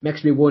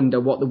makes me wonder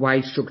what the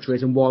wage structure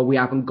is and why we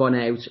haven't gone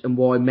out and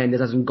why Mendes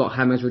hasn't got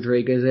James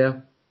Rodriguez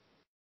here.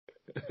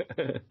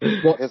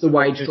 What's the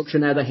wage structure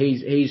now that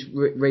he's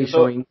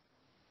re-signed?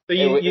 So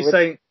you're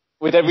saying...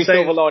 With every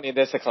silver lining,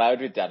 there's a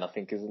cloud with Dan, I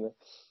think, isn't it?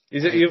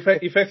 Is it you're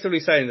effectively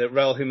saying that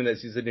Raul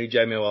Jimenez is the new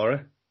Jamie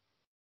O'Hara?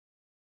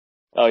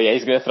 Oh yeah,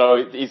 he's going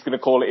to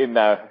call it in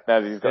now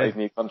that he's got his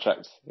new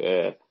contract.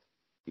 Yeah.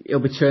 He'll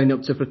be turning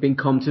up to flipping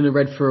Compton a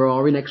red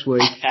Ferrari next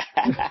week.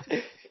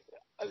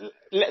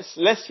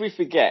 Lest we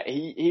forget,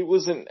 he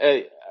wasn't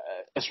a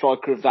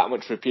striker of that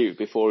much repute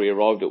before he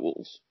arrived at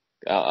Wolves.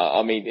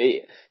 I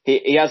mean,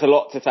 he has a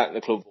lot to thank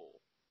the club for.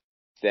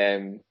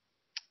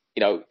 You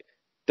know,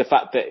 the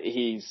fact that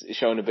he's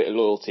shown a bit of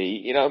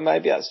loyalty, you know,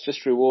 maybe that's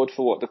just reward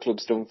for what the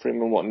club's done for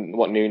him and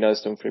what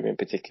Nuno's done for him in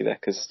particular.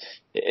 Because,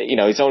 you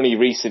know, it's only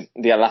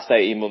the last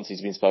 18 months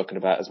he's been spoken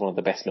about as one of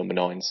the best number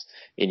 9s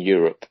in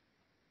Europe,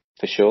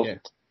 for sure. Yeah,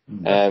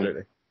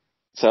 absolutely.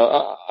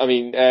 So, I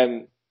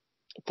mean,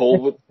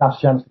 Paul would...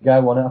 Last chance to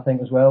go on it, I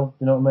think, as well.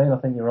 You know what I mean?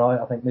 I think you're right.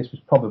 I think this was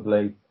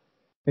probably,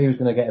 if he was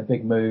going to get a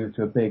big move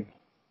to a big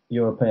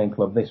European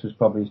club, this was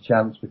probably his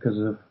chance because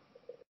of,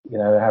 you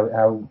know,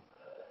 how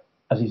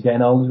as he's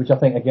getting older, which I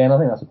think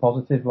that's a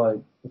positive. Like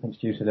I think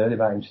Stu said earlier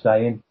about him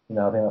staying, you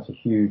know, I think that's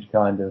a huge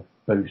kind of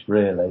boost,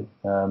 really.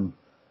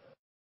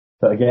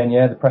 But again,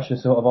 yeah, the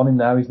pressure's sort of on him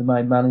now. He's the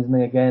main man, isn't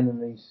he, again?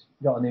 And he's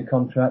got a new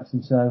contract,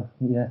 and so,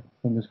 yeah,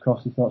 fingers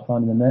crossed he starts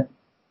finding the net.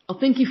 I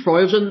think he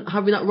thrives on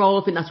having that role.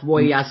 I think that's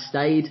why he has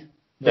stayed.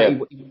 Yeah.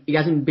 He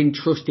hasn't been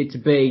trusted to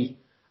be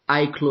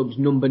a club's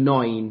number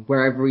 9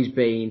 wherever he's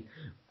been.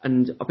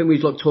 And I think we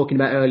were talking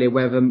about earlier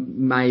whether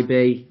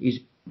maybe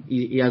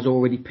he has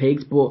already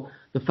peaked, but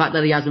the fact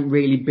that he hasn't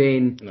really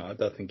been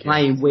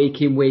playing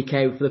week in, week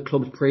out for the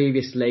clubs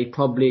previously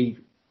probably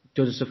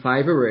does us a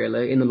favour,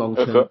 really, in the long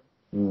term.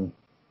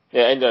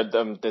 Yeah,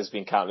 and there's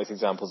been countless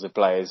examples of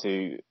players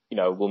who, you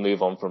know, will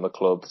move on from a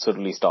club,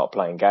 suddenly start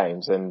playing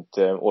games, and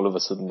all of a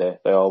sudden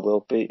they all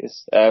will beat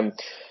us. Going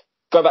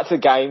back to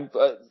the game,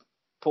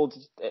 Paul,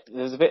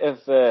 there's a bit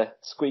of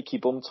squeaky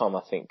bum time,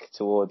 I think,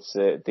 towards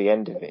the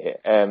end of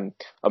it. I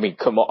mean,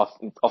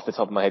 off the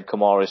top of my head,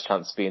 Kamara's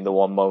chance being the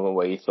one moment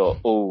where you thought,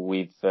 oh,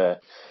 we've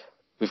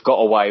got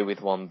away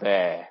with one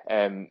there.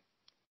 Dan,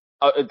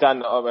 I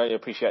really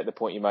appreciate the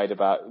point you made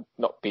about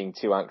not being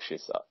too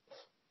anxious.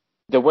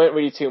 There weren't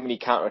really too many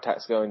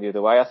counter-attacks going the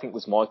other way, I think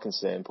was my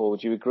concern. Paul,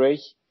 would you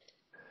agree?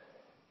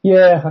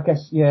 Yeah, I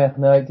guess, yeah.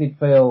 No, it did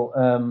feel,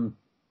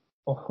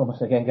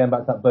 almost again, going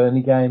back to that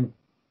Burnley game,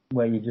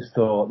 where you just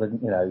thought that,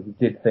 you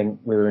did think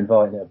we were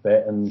inviting it a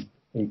bit, and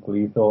equally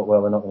you thought,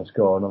 well, they're not going to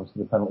score, and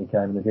obviously the penalty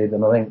came and they did.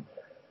 And I think,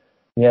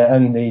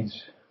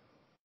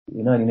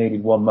 it only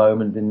needed one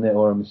moment, didn't it,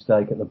 or a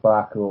mistake at the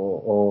back,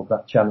 or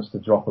that chance to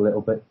drop a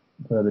little bit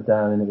further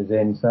down and it was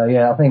in. So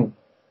I think,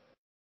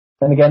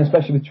 and again,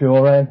 especially with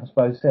Traore, I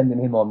suppose sending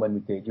him on when we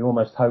did, you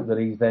almost hope that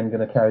he's then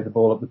going to carry the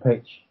ball up the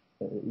pitch,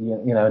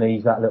 and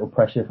ease that little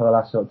pressure for the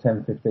last sort of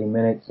 10, 15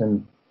 minutes,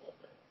 and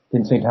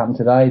didn't seem to happen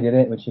today, did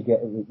it? Which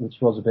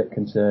was a bit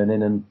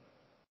concerning. And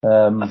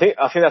I think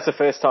that's the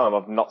first time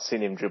I've not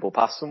seen him dribble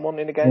past someone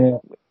in a game.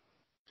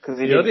 Because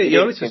he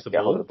only touched the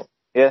ball.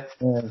 Yeah.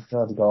 Yeah, he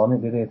tried to go on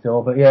it, did he at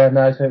all? But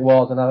so it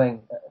was, and I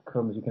think,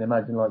 Crumbs, you can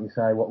imagine, like you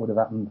say, what would have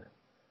happened if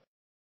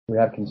we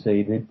had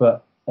conceded.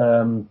 But,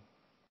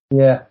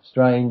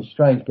 strange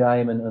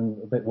game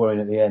and a bit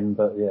worrying at the end,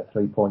 but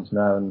 3 points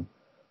now, and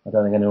I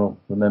don't think anyone will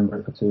remember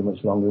it for too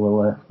much longer,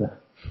 will they?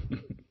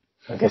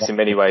 I guess in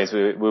many ways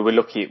we were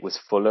lucky it was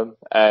Fulham.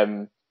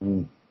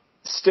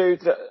 Stu,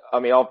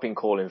 I've been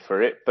calling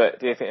for it, but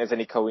do you think there's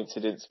any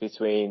coincidence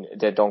between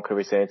Dendoncker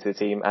returning to the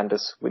team and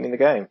us winning the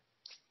game?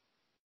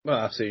 Well,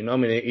 absolutely not. I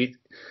mean,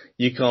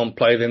 you can't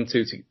play them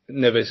two,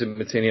 Neves and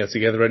Moutinho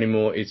together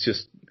anymore. It's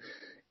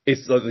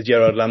like the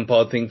Gerrard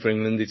Lampard thing for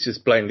England. It's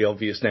just blatantly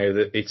obvious now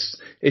that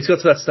it's got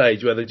to that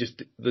stage where they're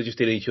just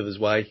in each other's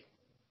way,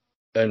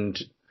 and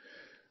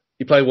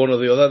you play one or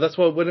the other. That's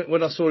why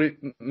when I saw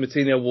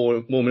Moutinho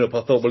warming up,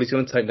 I thought, well, he's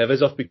going to take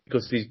Neves off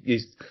because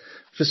he's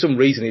for some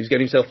reason he was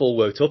getting himself all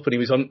worked up, and he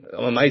was I'm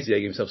amazed he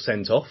got himself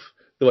sent off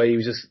the way he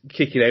was just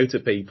kicking out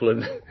at people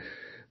and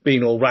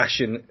being all rash,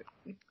 and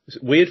it's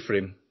weird for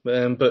him.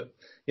 But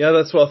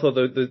that's what I thought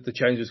the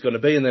change was going to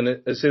be. And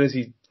then as soon as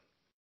he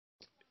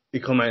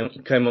came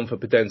on for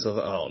Podence, I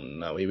thought, oh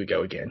no, here we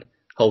go again,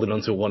 holding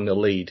on to a 1-0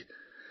 lead.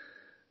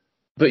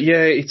 But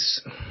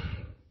it's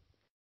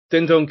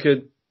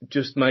Dendoncker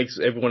just makes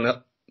everyone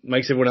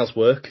else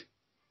work.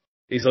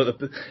 He's like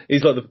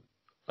the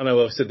I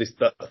know I've said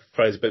that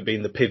phrase about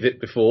being the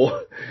pivot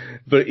before,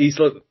 but he's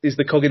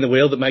the cog in the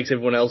wheel that makes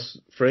everyone else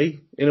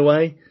free in a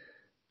way,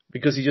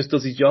 because he just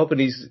does his job and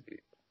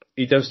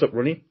he don't stop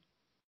running.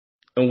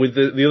 And with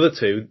the other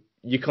two,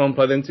 you can't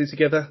play them two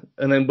together.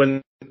 And then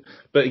when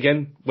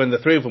the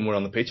three of them were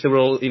on the pitch, they were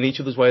all in each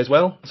other's way as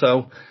well.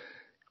 So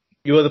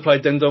you either play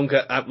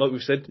Dendoncker, like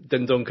we've said,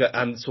 Dendoncker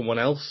and someone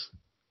else,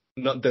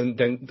 not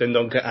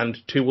Dendoncker and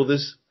two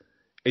others.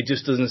 It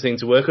just doesn't seem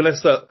to work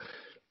unless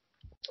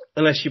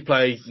you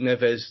play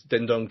Neves,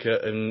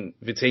 Dendoncker and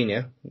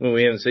Vitinha. Well,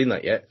 we haven't seen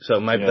that yet, so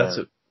maybe that's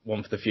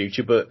one for the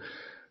future. But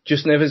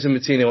just Neves and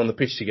Vitinha on the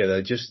pitch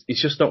together,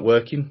 it's just not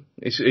working.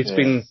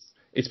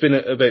 It's been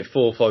about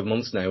 4 or 5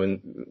 months now,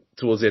 and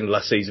towards the end of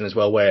last season as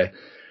well, where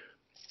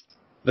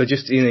they're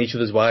just in each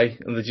other's way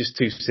and they're just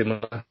too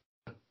similar.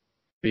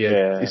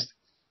 But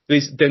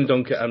it's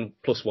Dendoncker and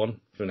 +1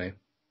 for now.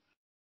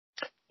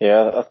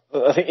 Yeah,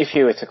 I think if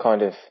you were to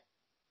kind of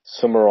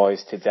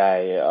summarise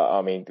today,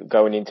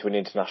 going into an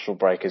international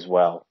break as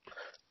well,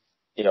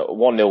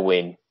 1-0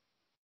 win,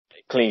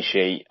 clean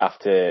sheet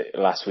after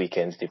last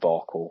weekend's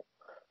debacle.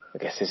 I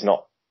guess there's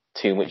not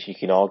too much you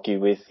can argue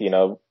with,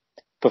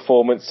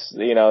 performance,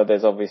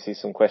 there's obviously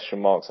some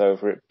question marks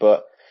over it,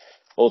 but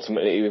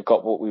ultimately we've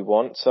got what we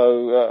want.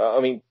 So,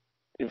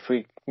 if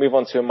we move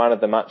on to a man of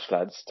the match,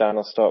 lads, Dan,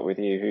 I'll start with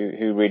you.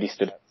 Who really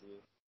stood out to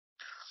you?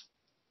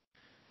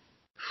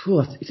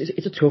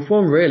 It's a tough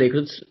one, really,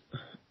 because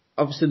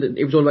obviously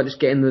it was all about just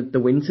getting the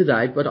win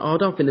today, but I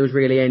don't think there was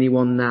really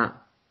anyone that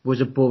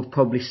was above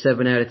probably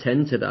 7 out of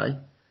 10 today.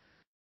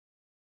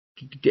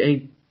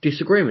 Any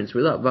disagreements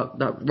with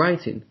that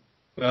rating?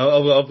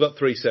 Well, I've got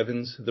 3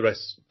 7s, the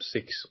rest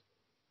 6.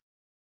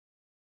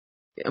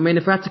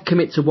 If I had to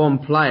commit to one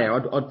player,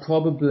 I'd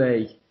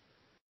probably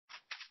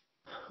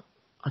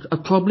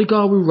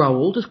go with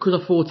Raul, just because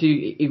I thought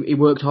he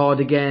worked hard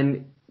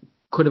again.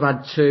 Could have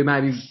had 2,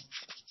 maybe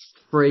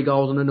 3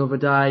 goals on another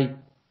day.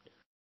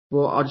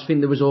 But I just think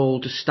there was all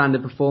just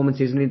standard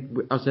performances,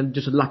 and I was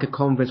just a lack of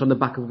confidence on the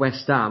back of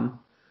West Ham.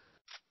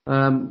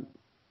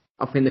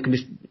 I think they can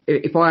just,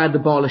 if I had the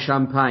bottle of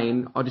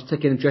champagne, I'd just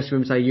take it in the dressing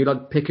room and say,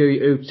 pick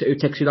who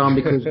takes it on,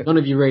 because none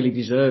of you really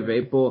deserve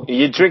it. But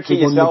you're drinking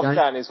yourself,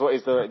 Dan, is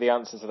the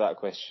answer to that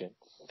question.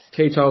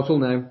 Teetotal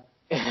now.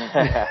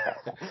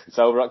 It's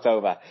over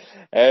October.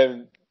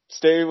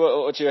 Stu,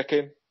 what do you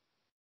reckon?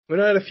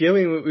 Well, I had a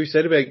few. We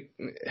said about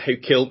how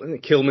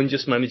Kilman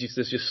just manages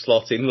to just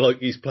slot in like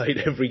he's played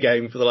every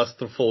game for the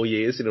last 4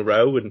 years in a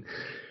row, and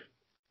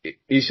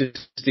he's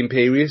just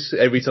imperious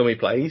every time he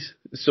plays.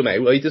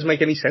 Somehow, it doesn't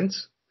make any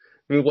sense.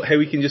 How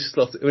he can just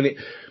slot.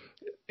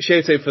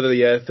 Shout out for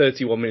the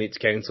 31 minutes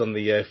count on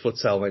the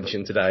futsal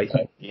mention today.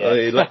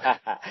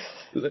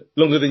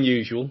 Longer than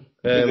usual.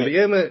 But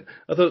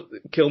I thought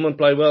Kilman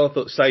played well. I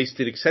thought Saïss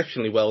did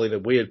exceptionally well in a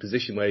weird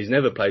position where he's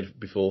never played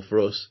before for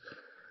us.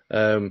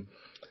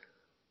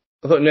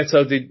 I thought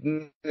Neto did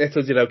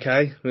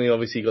okay.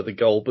 Obviously he got the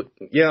goal, but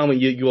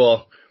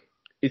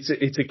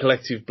it's a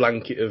collective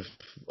blanket of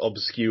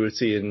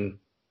obscurity and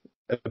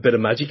a bit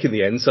of magic in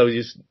the end. So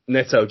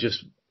Neto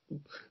just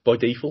by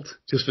default,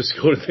 just for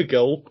scoring the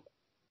goal.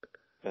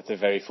 That's a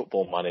very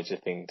Football Manager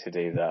thing to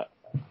do. That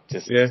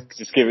just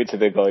give it to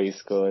the guy who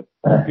scored.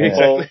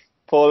 Exactly.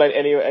 Paul,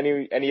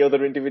 any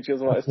other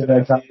individuals might have stood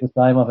out? Exactly the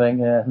same, I think.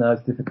 Yeah, no,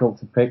 it's difficult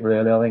to pick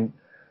really. I think,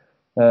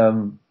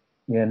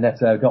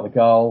 Neto got the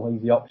goal.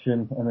 He's the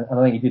option, and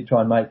I think he did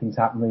try and make things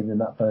happen even in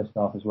that first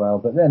half as well.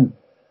 But then,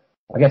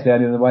 I guess the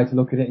only other way to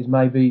look at it is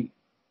maybe,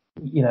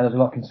 there's a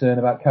lot of concern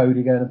about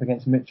Cody going up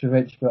against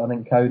Mitrovic, but I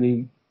think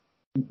Cody,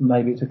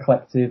 maybe it's a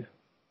collective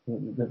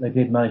that they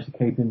did manage to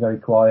keep him very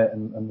quiet,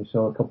 and we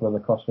saw a couple of the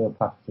crossfield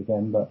passes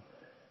again, but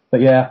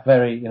yeah,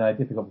 very,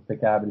 difficult to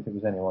pick out, but if it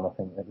was anyone, I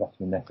think it'd have to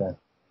be Neto.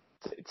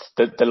 It's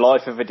the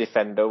life of a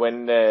defender.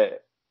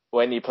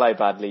 When you play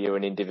badly, you're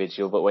an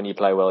individual, but when you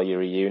play well,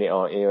 you're a unit,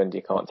 aren't you? And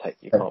you can't pick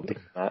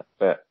that.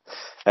 But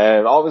I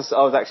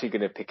was actually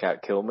going to pick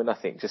out Kilman, I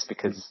think, just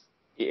because,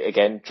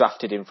 again,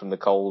 drafted him from the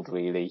cold,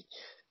 really,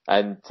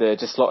 and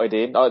just slotted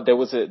in. There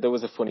was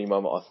a funny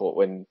moment, I thought,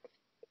 when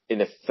in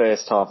the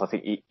first half, I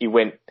think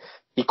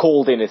he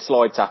called in a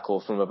slide tackle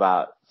from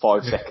about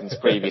 5 seconds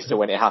previous to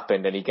when it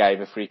happened, and he gave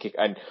a free kick,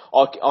 and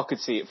I could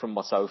see it from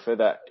my sofa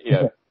that,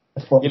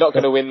 you're not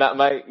going to win that,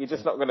 mate. You're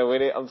just not going to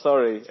win it. I'm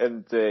sorry.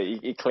 And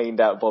he cleaned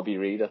out Bobby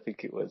Reid, I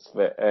think it was.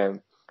 But fair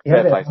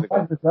play to the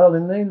guy. As well,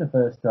 didn't he, in the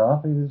first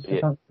half? He was.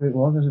 I can't remember who it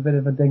was. There was a bit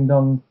of a ding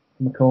dong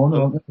in the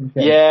corner, wasn't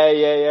there?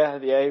 Yeah.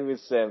 He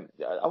was.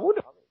 I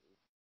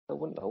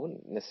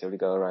wouldn't necessarily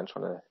go around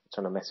trying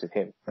to mess with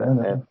him.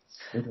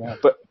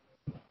 But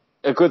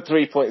a good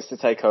 3 points to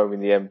take home in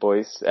the end,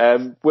 boys.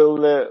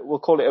 We'll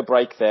call it a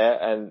break there,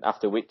 and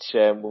after which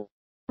we'll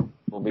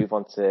move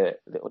on to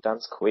Little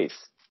Dan's quiz.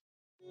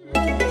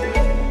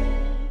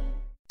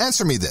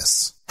 Answer me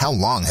this. How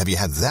long have you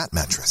had that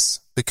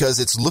mattress? Because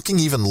it's looking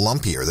even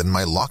lumpier than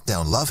my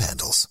lockdown love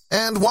handles.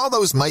 And while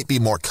those might be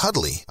more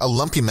cuddly, a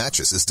lumpy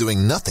mattress is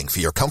doing nothing for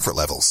your comfort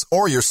levels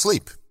or your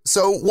sleep.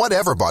 So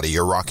whatever body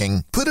you're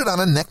rocking, put it on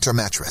a Nectar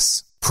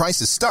mattress.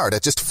 Prices start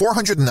at just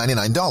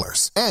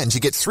 $499, and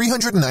you get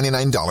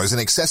 $399 in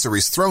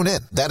accessories thrown in.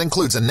 That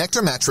includes a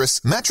Nectar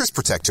mattress, mattress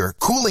protector,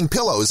 cooling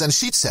pillows, and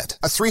sheet set,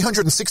 a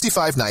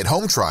 365-night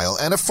home trial,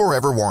 and a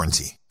forever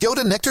warranty. Go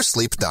to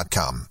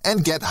NectarSleep.com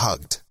and get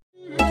hugged.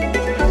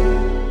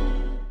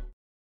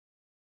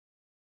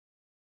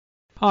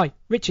 Hi,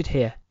 Richard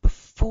here.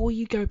 Before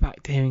you go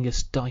back to hearing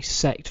us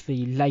dissect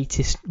the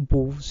latest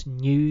Wolves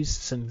news,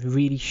 some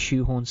really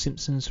shoehorn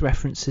Simpsons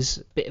references,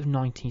 a bit of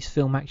 90s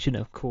film action,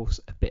 and of course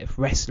a bit of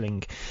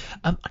wrestling,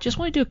 I just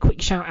want to do a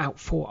quick shout out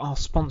for our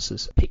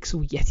sponsors,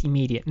 Pixel Yeti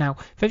Media. Now,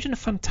 they've done a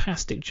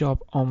fantastic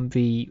job on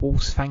the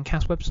Wolves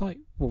Fancast website,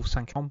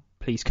 wolvesfancast.com.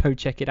 Please go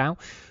check it out.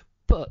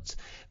 But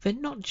they're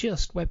not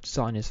just web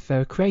designers,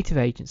 they're a creative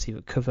agency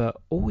that cover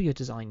all your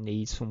design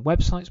needs, from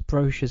websites,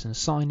 brochures and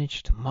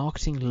signage to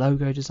marketing,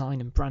 logo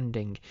design and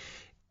branding.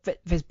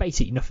 There's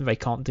basically nothing they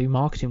can't do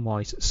marketing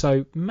wise,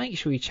 so make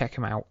sure you check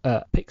them out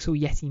at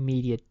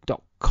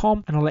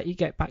pixelyetimedia.com, and I'll let you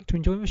get back to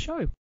enjoying the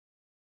show.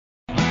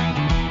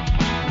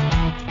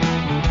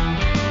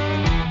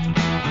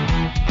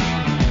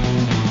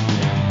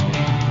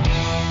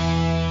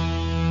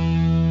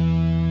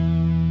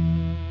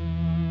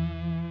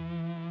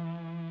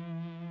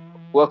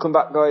 Welcome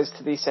back, guys,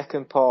 to the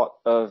second part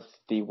of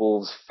the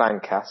Wolves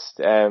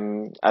Fancast.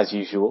 As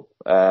usual,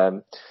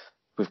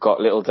 we've got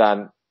Little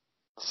Dan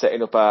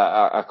setting up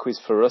our quiz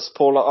for us.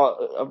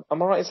 Paul,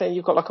 am I right in saying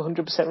you've got like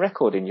 100%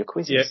 record in your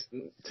quizzes?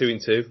 Yeah, 2 in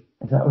 2.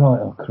 Is that right?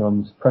 Oh,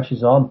 crumbs.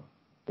 Pressure's on.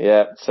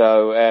 Yeah,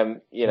 so,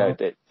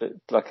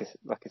 like I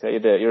say,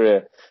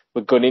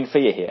 we're gunning for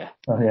you here.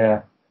 Oh,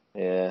 yeah.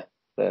 Yeah.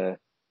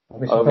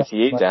 Over to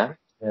you, Dan.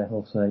 Yeah,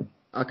 we'll see.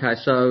 Okay,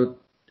 so,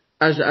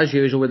 as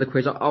usual with the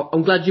quiz,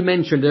 I'm glad you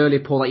mentioned earlier,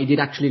 Paul, that you did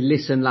actually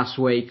listen last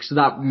week, so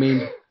that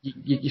means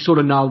you sort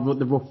of know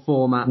the rough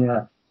format.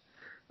 Yeah.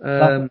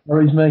 That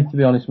worries me, to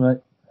be honest, mate.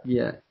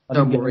 Yeah. I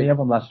didn't get any of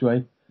them last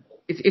week.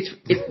 It's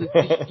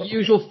the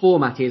usual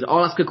format is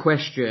I'll ask a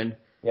question.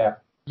 Yeah.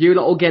 You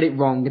lot will get it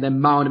wrong and then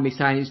moan at me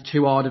saying it's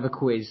too hard of a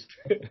quiz.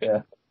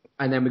 Yeah.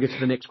 And then we get to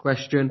the next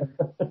question.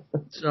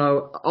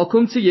 So I'll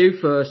come to you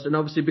first, and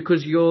obviously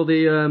because you're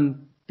the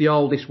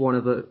oldest one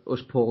of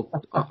us, Paul,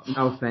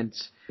 no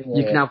offence,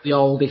 you can have the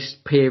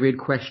oldest period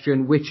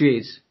question, which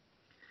is,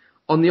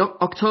 on the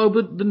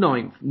October the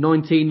 9th,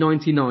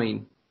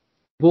 1999,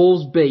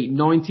 Wolves beat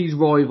 90s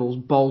rivals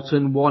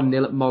Bolton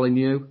 1-0 at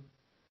Molineux.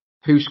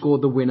 Who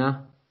scored the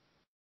winner?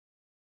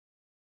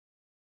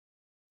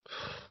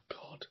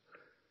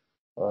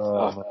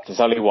 God. There's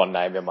only one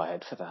name in my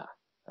head for that.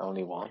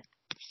 Only one.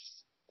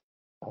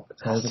 It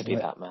has to be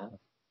that man.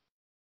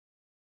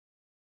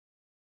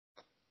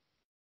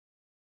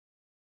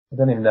 I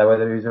don't even know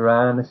whether he was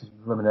around. This is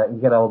ruminating.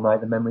 You get old,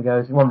 mate, the memory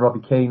goes. It wasn't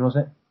Robbie Keane, was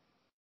it?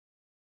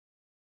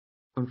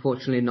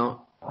 Unfortunately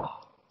not.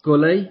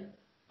 Gully?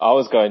 I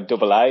was going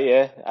double A,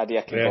 yeah. Adi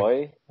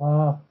Akinboye.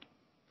 Oh.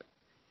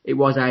 It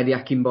was Adi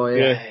Akinboye.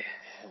 Yeah.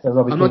 So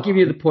I'm not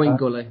giving you the point,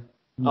 Gully.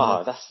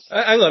 Oh, that's...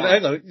 Hang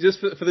on. Just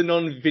for the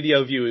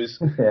non-video viewers,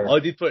 I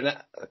did put an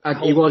A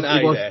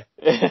there.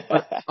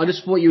 I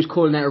just thought you was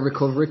calling out a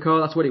recovery call.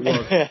 That's what it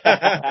was.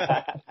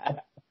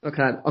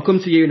 Okay, I'll come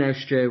to you now,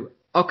 Stu.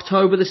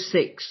 October the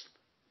 6th,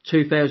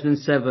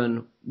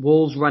 2007,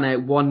 Wolves ran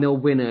out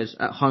 1-0 winners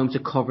at home to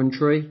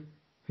Coventry.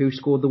 Who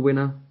scored the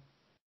winner?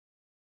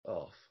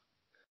 Oh.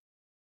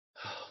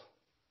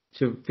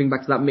 So think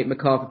back to that Mick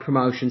McCarthy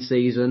promotion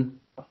season.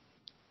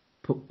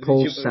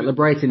 Paul's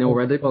celebrating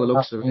already by the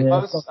looks of it. I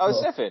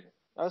was 7.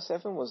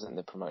 07 wasn't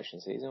the promotion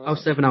season.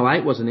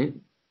 07-08, wasn't it?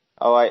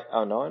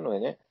 08-09,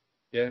 wasn't it?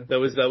 Yeah, that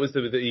was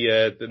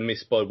the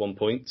missed by 1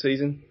 point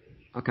season.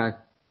 Okay.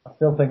 I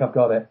still think I've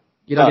got it.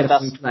 You don't get a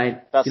point play.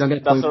 You don't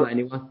get a point play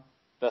anyway.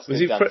 Was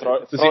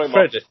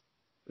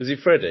it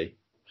Freddie?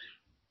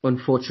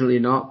 Unfortunately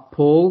not.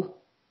 Paul?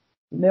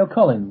 Neil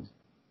Collins.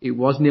 It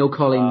was Neil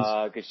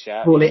Collins. Good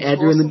shout. Paul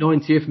Eder in the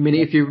 90th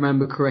minute, if you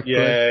remember correctly.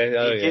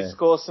 Yeah, he did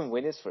score some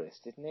winners for us,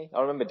 didn't he?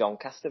 I remember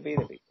Doncaster being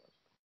a big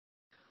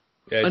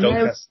one. Yeah,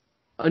 Doncaster.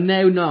 I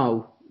now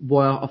know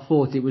why I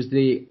thought it was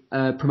the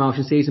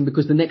promotion season,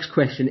 because the next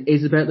question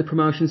is about the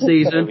promotion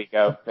season. There we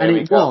go.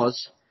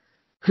 Was,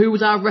 who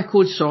was our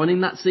record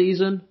signing that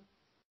season?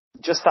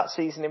 Just that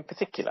season in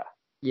particular?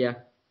 Yeah.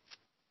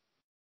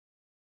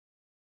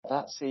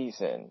 That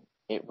season,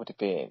 it would have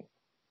been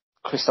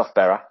Christophe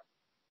Berra.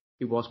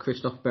 It was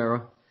Christophe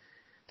Berra.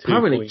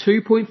 Apparently,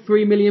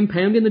 £2.3 million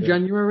in the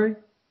January.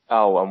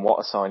 Oh, and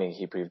what a signing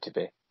he proved to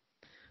be.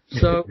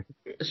 So,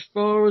 as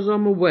far as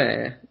I'm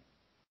aware...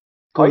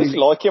 I used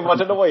to like him. I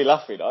don't know why you're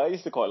laughing. I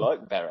used to quite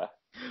like Berra.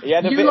 He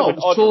had a bit of an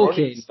odd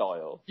running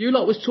style. You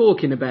lot was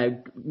talking about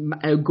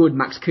how good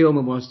Max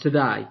Kilman was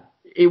today.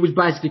 It was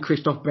basically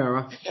Christophe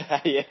Berra.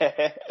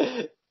 Yeah.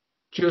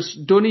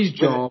 Just done his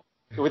job.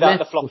 Without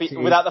the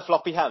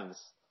floppy hands.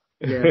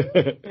 Yeah.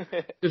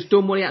 Just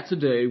done what he had to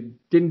do.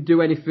 Didn't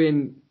do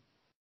anything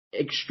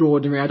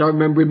extraordinary. I don't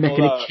remember him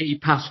making a key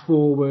pass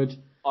forward.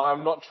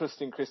 I'm not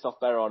trusting Christophe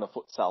Berra on a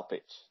futsal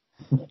pitch.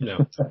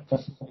 No.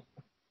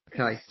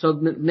 Okay, so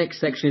the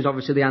next section is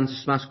obviously the answer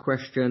smash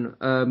question.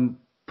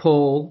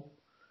 Paul,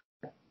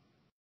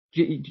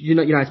 you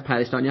know how to play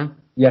this, don't you?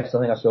 Yes, I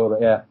think I saw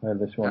that. Yeah, I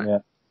heard this one. Yeah.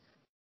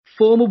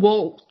 Former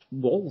Wolves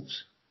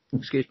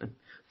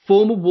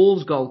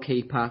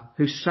goalkeeper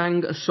who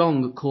sang a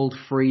song called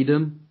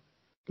Freedom.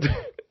 Good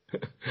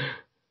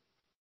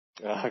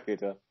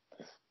one.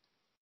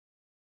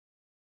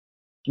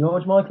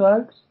 George Michael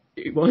Oakes?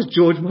 It was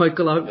George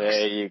Michael Oakes.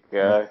 There you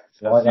go.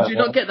 Did you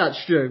not get that,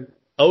 Stu?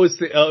 I was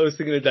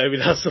thinking of David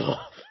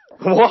Hasselhoff.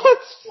 What?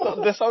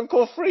 The song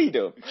called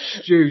Freedom?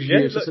 Stu's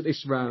useless at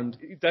this round.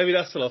 David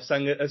Hasselhoff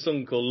sang a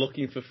song called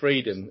Looking for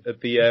Freedom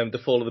at the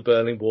fall of the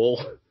Berlin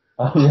Wall.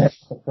 Oh, yes,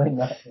 I think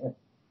that. Yeah.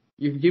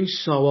 You're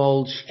so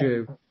old,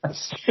 Stu.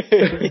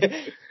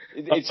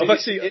 It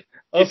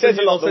says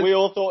a lot that we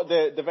all thought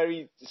the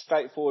very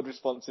straightforward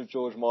response of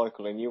George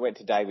Michael, and you went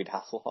to David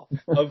Hasselhoff.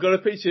 I've got a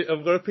picture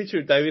of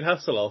David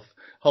Hasselhoff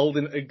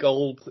holding a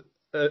gold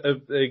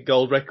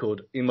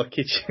record in my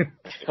kitchen.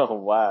 Oh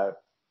wow!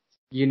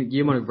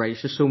 You might have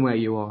racist somewhere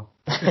you are.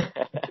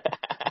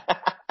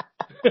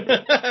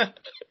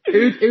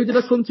 Who did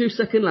I come to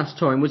second last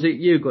time? Was it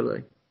you,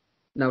 Gully?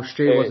 No,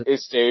 Stu wasn't.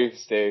 It's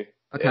Stu.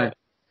 Okay.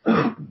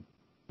 Yeah.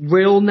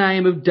 Real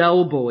name of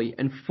Del Boy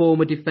and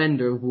former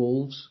defender of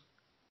Wolves.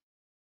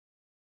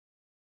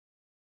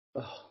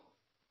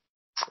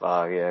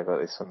 Oh yeah, I got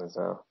this one as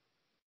well.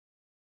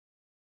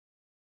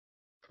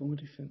 Former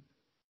defender.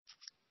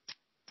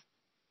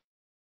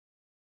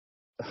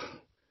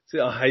 See,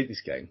 I hate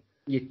this game.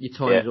 You're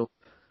tired up.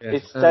 Yeah.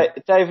 It's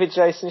David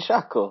Jason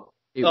Shackle.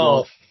 It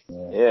was.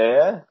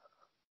 Yeah.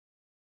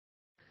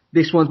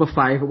 This one's my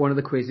favourite one of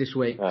the quiz this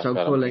week. So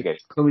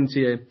coming to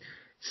you.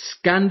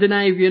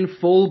 Scandinavian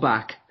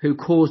fullback who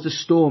caused a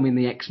storm in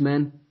the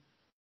X-Men.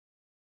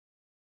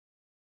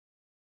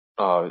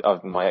 Oh,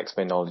 my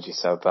X-Men knowledge is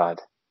so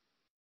bad.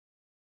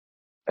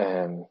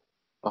 Oh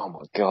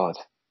my god.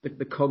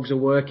 The cogs are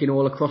working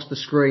all across the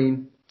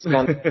screen.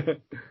 I've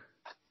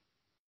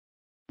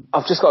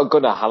just got a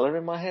Gunnar Haller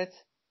in my head.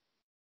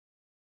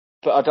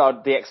 But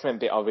the X-Men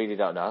bit I really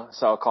don't know,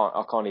 so I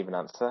can't even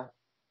answer.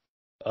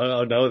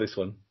 I know this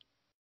one.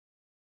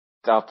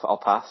 I'll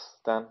pass,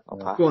 Dan. I'll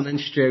pass. Go on then,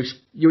 Stu.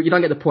 You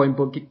don't get the point,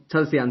 but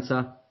tell us the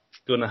answer.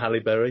 Gunnar Halle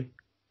Berry.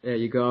 There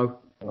you go.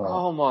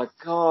 Oh my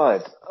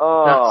god.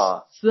 Oh.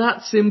 That's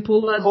that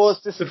simple, lads.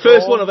 Caused the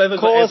first one I've ever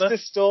got. Caused the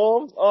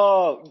storm.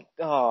 Oh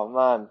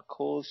man.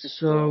 Caused the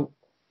storm. So,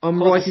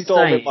 I'm right in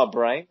saying my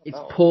brain. It's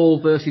Paul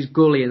versus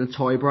Gully in the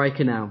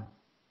tiebreaker now.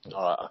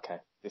 Alright,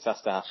 okay. This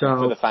has to happen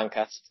for the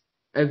fancast.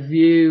 Have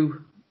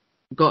you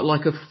got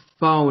like a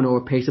phone or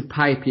a piece of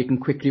paper you can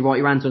quickly write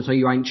your answer on so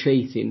you ain't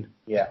cheating?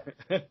 Yeah.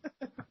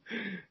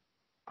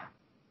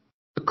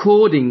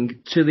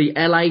 According to the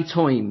LA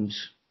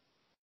Times,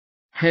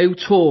 how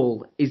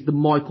tall is the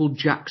Michael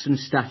Jackson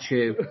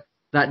statue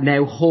that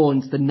now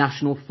haunts the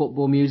National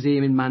Football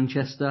Museum in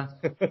Manchester?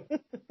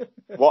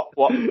 What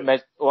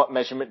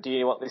measurement do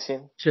you want this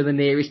in? To the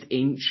nearest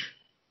inch.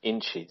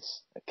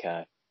 Inches.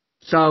 Okay.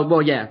 So,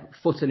 well, yeah,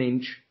 foot an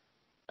inch.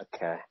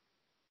 Okay.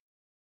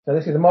 So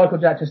this is the Michael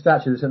Jackson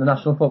statue that's at the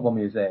National Football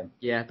Museum.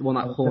 Yeah, the one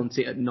that haunts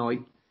it at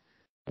night.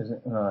 Is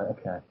it? Right,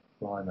 okay.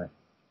 Blimey.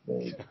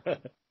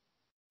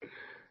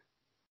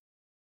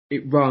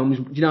 It roams.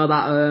 Do you know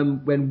that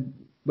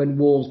when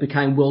Wolves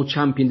became world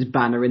champions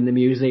banner in the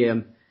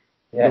museum?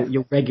 Yeah.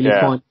 You'll regularly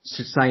find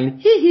saying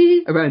hee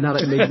hee around that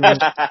at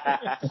midnight.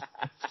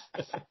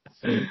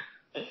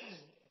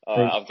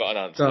 Alright, I've got an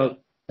answer.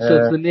 So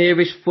it's the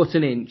nearest foot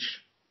and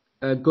inch.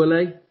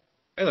 Gully.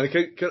 Hang on,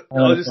 Hang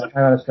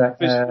on a sec.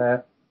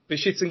 for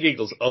shits and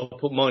giggles, I'll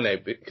put mine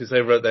out because they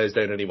wrote theirs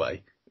down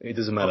anyway. It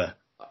doesn't matter.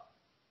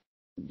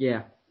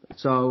 Yeah.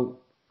 So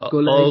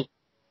Gully.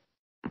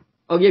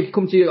 I'll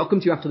come to you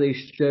after this,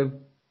 Stu.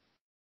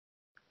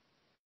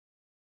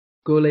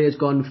 Gully has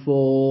gone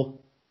for.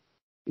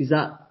 Is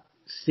that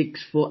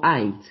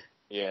 6'8"?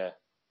 Yeah.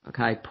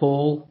 Okay,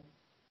 Paul.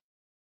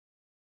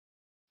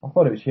 I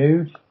thought it was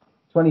huge.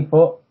 20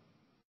 foot.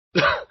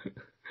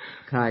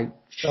 Okay,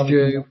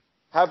 Stu.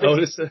 How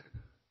big?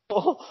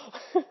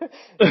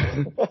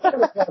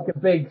 Like a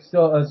big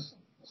sort of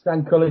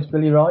Stan Cullis,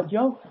 Billy Wright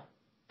job.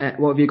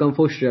 What have you gone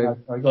for, Stu?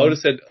 I would have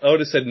said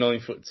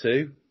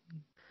 9'2".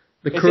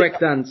 The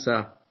correct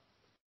answer,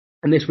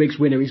 and this week's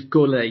winner is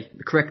Gully.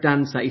 The correct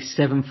answer is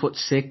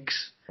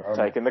 7'6".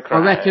 Taking the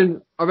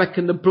crown. I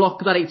reckon the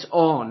block that it's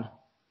on,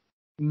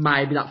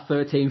 maybe that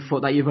 13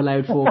 foot that you've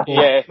allowed for.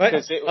 Yeah, Mate,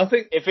 because I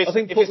think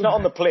it's not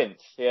on the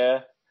plinth,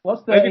 yeah.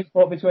 What's 13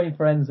 foot between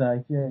friends,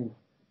 eh? Jeez.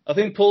 I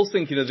think Paul's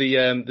thinking of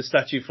the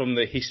statue from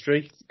the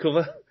history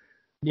cover.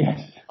 Yes.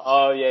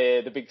 Oh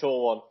yeah, the big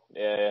tall one.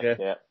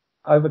 Yeah.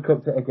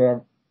 Overcooked it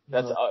again.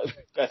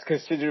 That's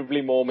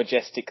considerably more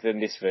majestic than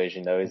this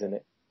version, though, isn't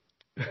it?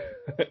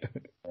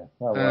 Yeah.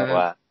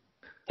 Wow.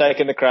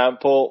 Taking the crown,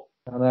 Paul.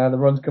 I know the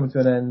run's coming to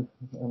an end.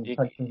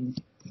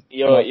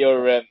 Your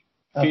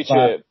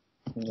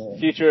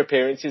future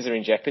appearances are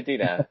in jeopardy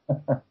now.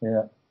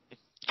 Yeah.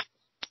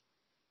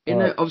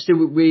 Obviously,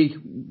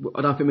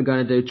 I don't think we're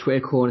going to do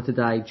Twitter Corner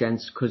today,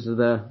 gents, because of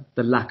the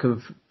lack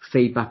of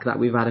feedback that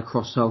we've had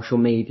across social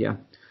media.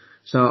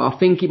 So I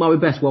think it might be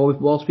best,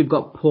 whilst we've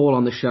got Paul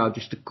on the show,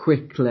 just to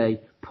quickly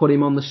put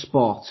him on the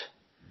spot,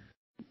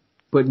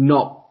 but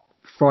not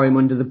throw him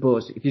under the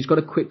bus. If you've got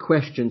a quick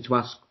question to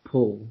ask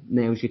Paul,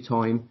 now's your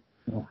time.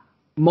 Yeah.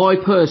 My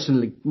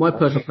personal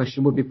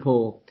question would be,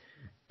 Paul,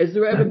 has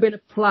there ever been a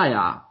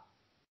player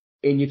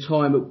in your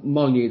time at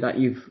Molyneux that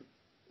you've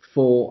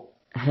thought,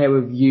 how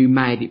have you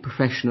made it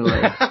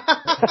professionally?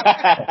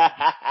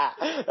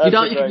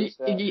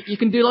 You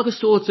can do like a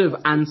sort of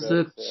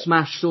answer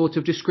smash sort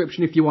of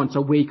description if you want, so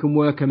we can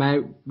work them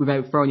out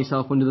without throwing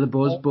yourself under the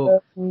bus.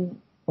 But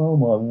oh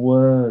my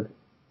word!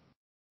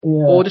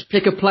 Yeah. Or just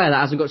pick a player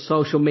that hasn't got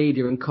social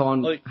media and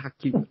can't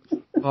argue.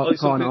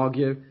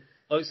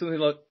 Like something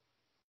like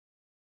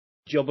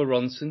Jobber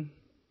Ronson.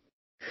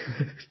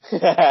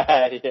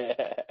 Yeah.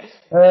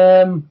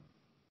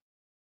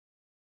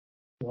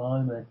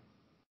 Blimey.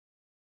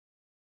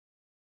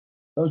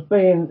 I was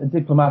being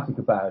diplomatic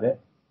about it,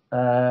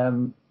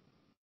 and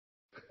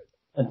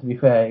to be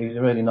fair, he was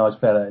a really nice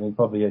fella, and he'd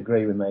probably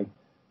agree with me.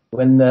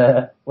 When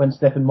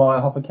Stefan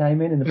Meyerhofer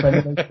came in the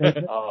Premier League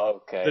season,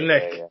 okay, the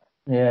neck,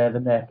 yeah, the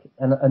neck,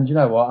 and you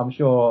know what? I'm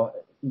sure,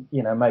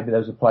 maybe there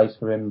was a place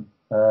for him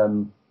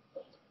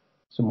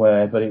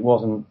somewhere, but it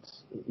wasn't,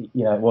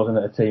 it wasn't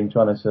at a team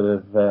trying to sort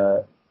of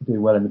do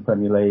well in the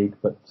Premier League.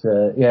 But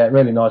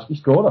really nice. He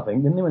scored, I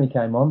think, didn't he, when he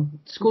came on?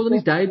 Scored on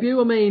his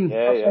debut. I mean,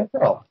 yeah.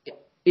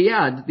 He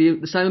had the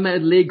same amount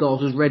of league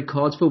goals as red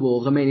cards for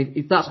Wolves. I mean,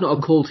 if that's not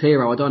a cult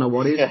hero, I don't know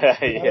what is.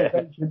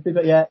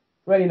 But yeah,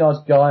 really nice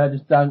guy. I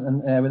just don't,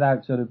 and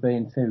without sort of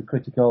being too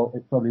critical,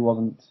 it probably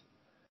wasn't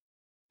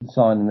the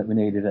signing that we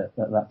needed at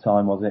that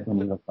time, was it? When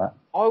you look back,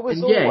 I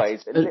was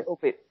always a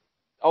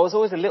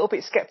little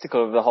bit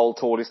sceptical of the whole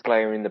tallest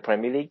player in the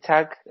Premier League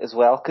tag as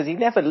well, because he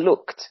never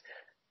looked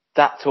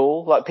that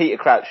tall, like Peter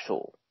Crouch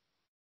tall.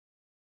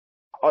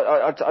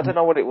 I don't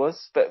know what it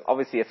was, but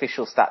obviously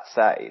official stats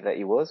say that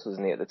he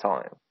wasn't he, at the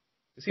time?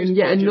 And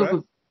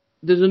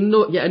there's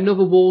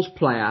another Wolves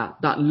player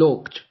that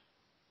looked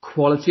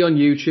quality on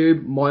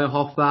YouTube,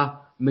 Meyerhofer,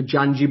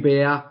 Majanji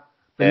Beer,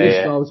 the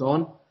list goes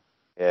on.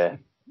 Yeah.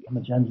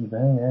 Majanji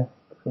Beer, yeah.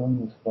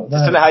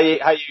 Just to know how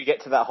you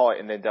get to that height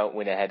and then don't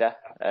win a header.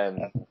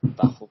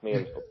 Baffled me a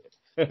little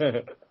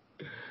bit.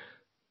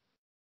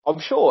 I'm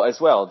sure as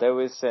well there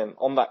was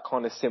on that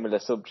kind of similar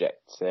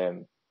subject.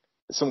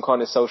 Some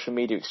kind of social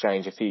media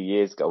exchange a few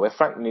years ago where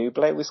Frank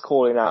Nublet was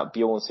calling out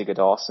Bjorn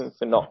Sigurdarsson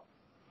for not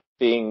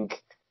being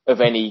of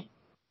any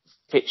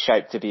fit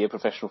shape to be a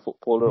professional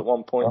footballer at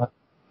one point.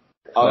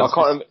 I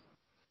can't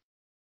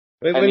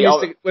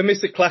remember. When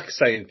Mr. Clack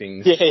saying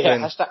things. Yeah.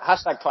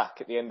 Hashtag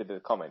Clack at the end of the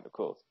comment, of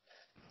course.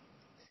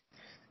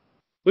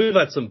 We've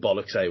had some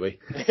bollocks, eh, we?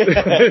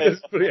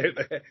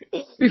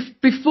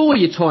 Before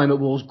your time at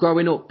Wolves,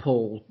 growing up,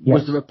 Paul,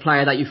 was there a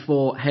player that you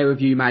thought, how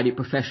have you made it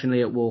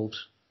professionally at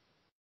Wolves?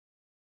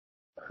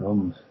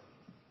 Crumbs.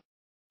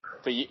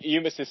 But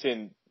you must have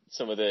seen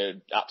some of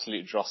the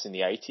absolute dross in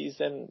the 80s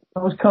then? I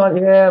was I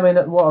mean,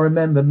 what I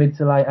remember, mid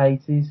to late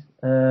 80s.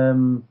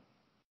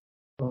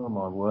 Oh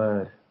my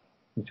word!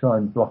 You try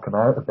and block them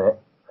out a bit.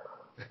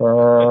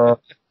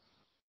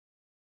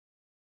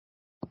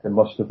 It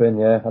must have been,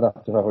 yeah. I'd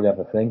have to probably have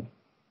a think.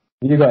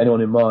 Have you got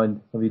anyone in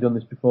mind? Have you done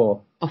this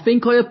before? I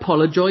think I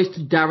apologised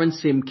to Darren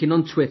Simkin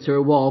on Twitter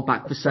a while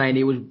back for saying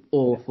he was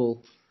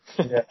awful.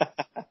 Yeah.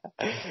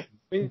 I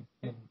mean,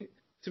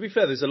 to be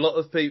fair, there's a lot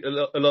of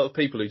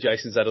people who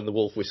Jason's had on the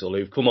Wolf Whistle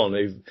who've come on,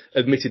 who've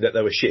admitted that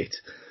they were shit,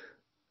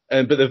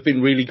 but they've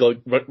been really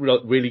great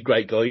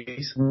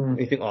guys. And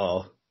you think,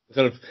 I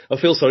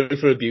feel sorry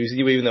for abusing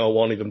you, even though I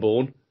wasn't even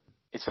born.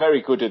 It's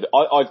very good.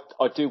 I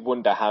do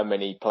wonder how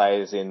many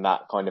players in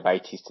that kind of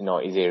 80s to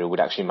 90s era would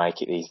actually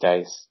make it these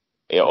days,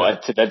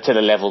 to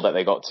the level that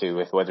they got to,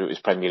 with whether it was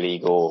Premier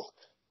League or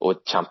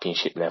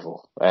Championship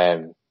level.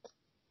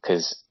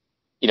 Because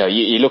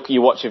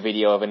you watch a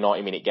video of a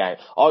 90-minute game.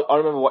 I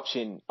remember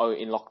watching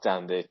in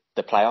lockdown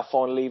the playoff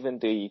final, even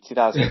the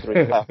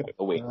 2003 playoff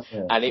week,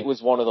 and it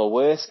was one of the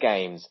worst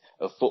games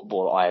of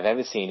football I have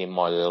ever seen in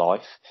my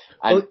life.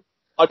 And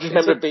I just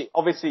remember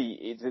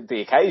obviously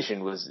the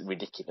occasion was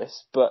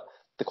ridiculous, but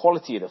the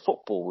quality of the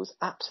football was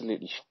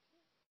absolutely shit.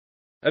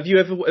 Have you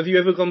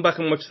ever gone back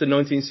and watched the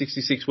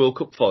 1966 World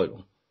Cup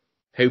final?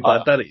 How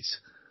bad that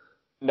is?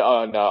 No.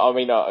 I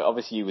mean,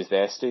 obviously you was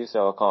there, Stu,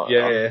 so I can't.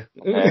 Yeah.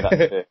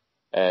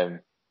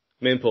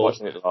 Me and Paul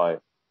watching it live.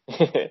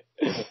 I've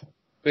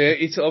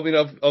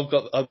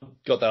got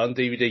that on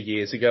DVD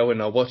years ago,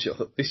 and I watched it. I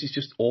thought, this is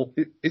just all.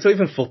 It's not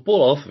even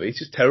football, half of it. It's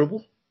just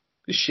terrible.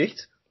 It's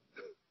shit.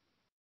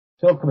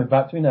 It's all coming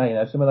back to me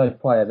now, some of those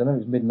players, I know it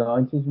was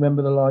mid-90s,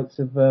 remember the likes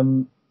of,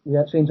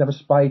 it seems to have a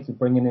spate of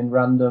bringing in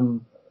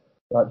random,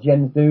 like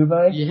Jens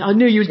Duve. Yeah, I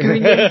knew you were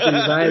going to Jens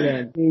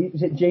Duve then.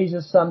 Is it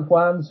Jesus San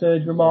Juan,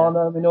 Serge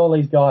Romano? I mean, all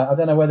these guys, I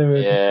don't know whether it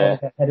was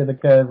ahead of the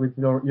curve with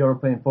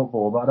European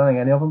football, but I don't think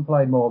any of them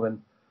played more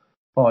than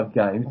 5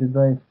 games, did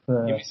they?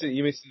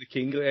 You're missing the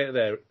king out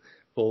there,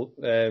 Paul.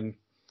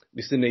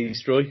 Mr.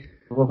 Neestroy.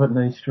 Robert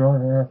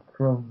Neestroy, yeah,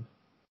 crumbs.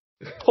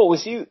 Paul,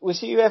 was you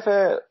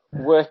ever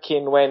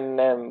working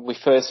when we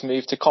first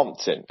moved to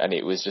Compton, and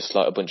it was just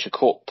like a bunch of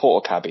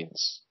porter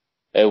cabins?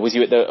 Was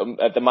you at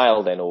the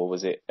Mail then, or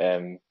was it?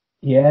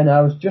 Yeah, no,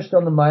 I was just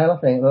on the Mail, I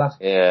think, the last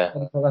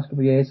couple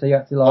of years. So you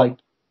had to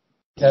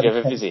did you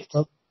ever visit?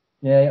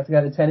 Yeah, you had to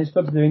go to the tennis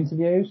club to do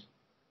interviews.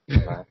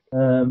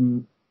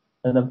 And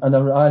I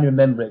only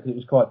remember it because it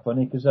was quite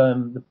funny because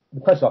the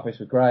press office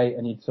was great,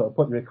 and you'd sort of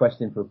put your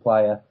request in for a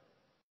player,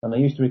 and I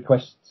used to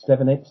request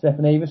Stefan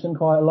Everson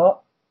quite a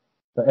lot.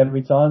 But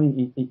every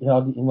time he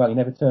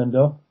never turned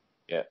up.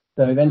 Yeah.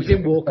 So eventually,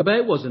 he was in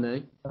Walkabout, wasn't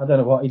he? I don't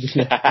know what he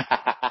did.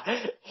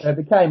 So it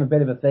became a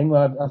bit of a thing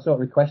where I sort of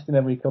requested him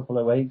every couple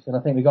of weeks, and I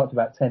think we got to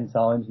about 10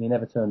 times, and he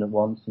never turned up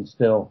once, and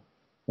still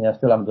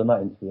haven't done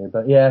that interview.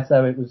 But yeah,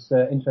 so it was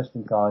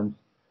interesting times.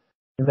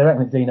 They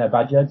reckon that Dino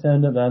Baggio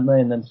turned up, don't they,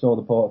 and then saw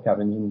the porter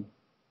cabins and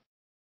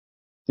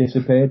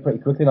disappeared pretty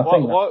quickly. And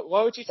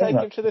why would you take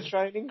him to the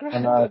training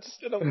ground? I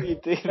just don't know why you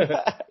do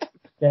that.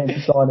 Get him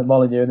to sign at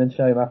Molyneux and then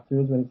show him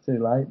afterwards when it's too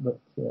late. But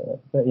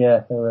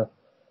yeah, so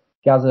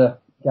Gaza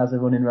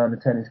running around the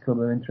tennis club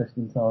are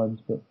interesting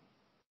times. But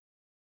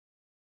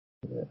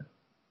yeah.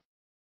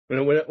 When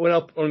I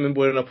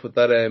remember when I put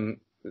that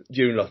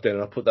during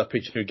lockdown, I put that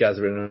picture of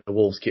Gaza in a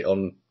Wolves kit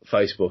on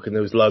Facebook, and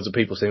there was loads of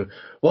people saying,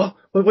 "What?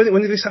 When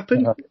did this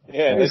happen?"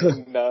 Yeah, they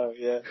didn't know.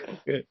 Yeah.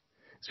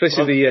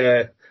 Especially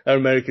our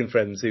American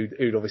friends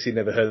who'd obviously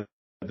never heard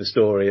the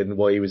story and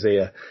why he was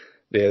here.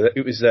 Yeah,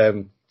 it was.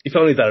 If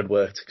only that had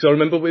worked. Because I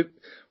remember we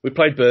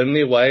played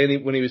Burnley away,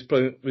 and when he was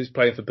playing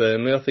for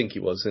Burnley, I think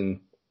it was. And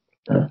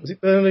was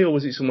it Burnley or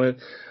was it somewhere?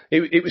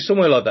 It was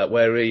somewhere like that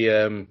where he.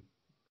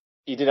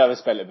 He did have a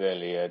spell at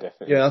Burnley, yeah,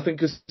 definitely. Yeah, I think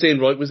because Ian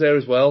Wright was there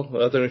as well.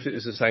 I don't know if it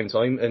was the same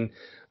time, and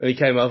he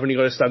came over and he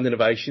got a standing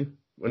ovation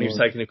when he was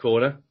taking a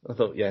corner. I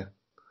thought, yeah,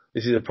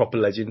 this is a proper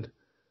legend.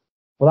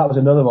 Well, that was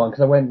another one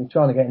because I went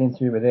trying to get an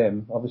interview with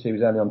him. Obviously, he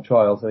was only on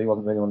trial, so he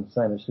wasn't really on the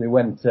same. So we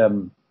went.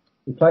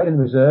 He played in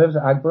the reserves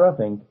at Agborough, I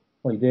think.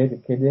 Well, he did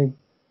at Kiddie.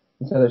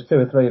 And so there's 2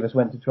 or 3 of us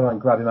went to try and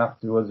grab him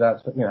afterwards. It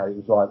was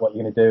like, what are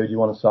you going to do? Do you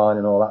want to sign?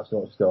 And all that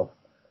sort of stuff.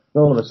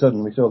 And all of a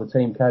sudden, we saw the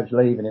team coach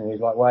leaving, and he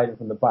was like waving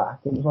from the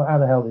back. It was like, how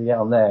the hell did he get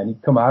on there? And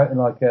he'd come out in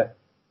like a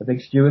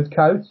big steward's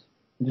coat.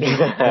 And just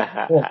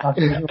walk past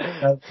him,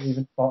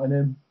 even spotting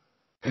him.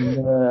 And,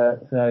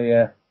 so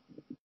yeah.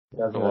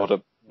 What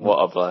a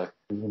bloke.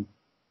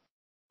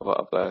 What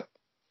a bloke.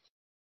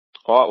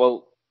 Alright,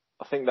 well,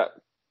 I think that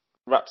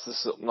wraps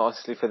us up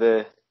nicely for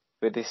this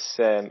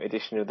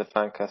edition of the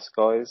Fancast,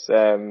 guys.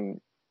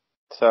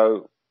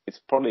 So it's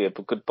probably a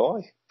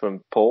goodbye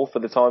from Paul for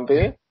the time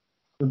being.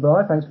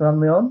 Goodbye, thanks for having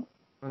me on.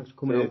 Thanks for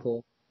coming on,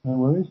 Paul. No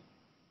worries.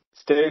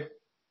 Stu,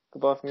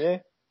 goodbye from you.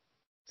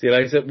 See you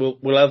later.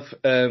 We'll have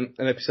an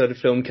episode of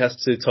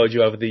Filmcast to tide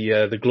you over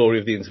the glory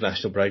of the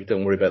international break.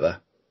 Don't worry about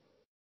that.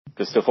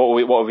 Good stuff. What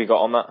have we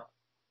got on that?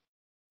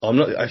 I'm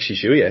not actually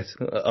sure yet.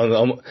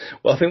 Well,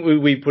 I think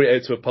we put it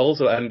out to a poll,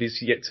 so Andy's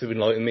yet to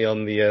enlighten me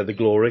on the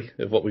glory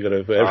of what we got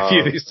over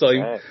review this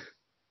time. Okay.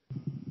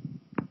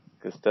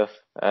 Good stuff.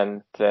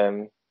 And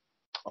all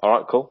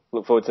right, cool.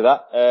 Look forward to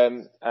that.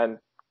 And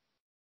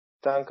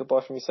Dan,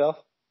 goodbye from yourself.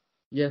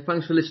 Yeah,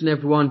 thanks for listening,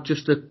 everyone.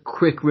 Just a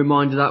quick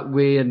reminder that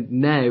we're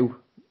now,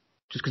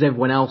 just because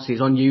everyone else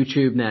is, on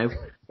YouTube now.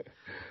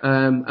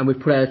 And we've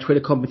put out a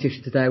Twitter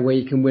competition today where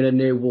you can win a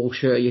new Wolves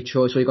shirt of your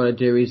choice. All you got to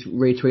do is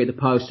retweet the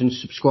post and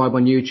subscribe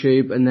on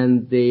YouTube, and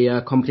then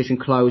the competition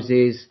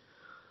closes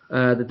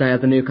the day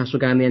of the Newcastle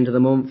game, the end of the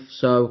month.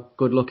 So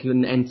good luck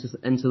and enter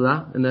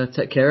that, and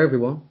take care,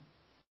 everyone.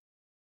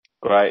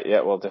 Great,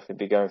 yeah, we'll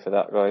definitely be going for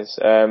that, guys.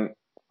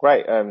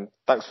 Great,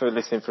 thanks for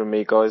listening from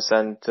me, guys,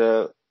 and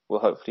we'll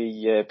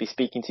hopefully be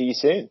speaking to you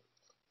soon.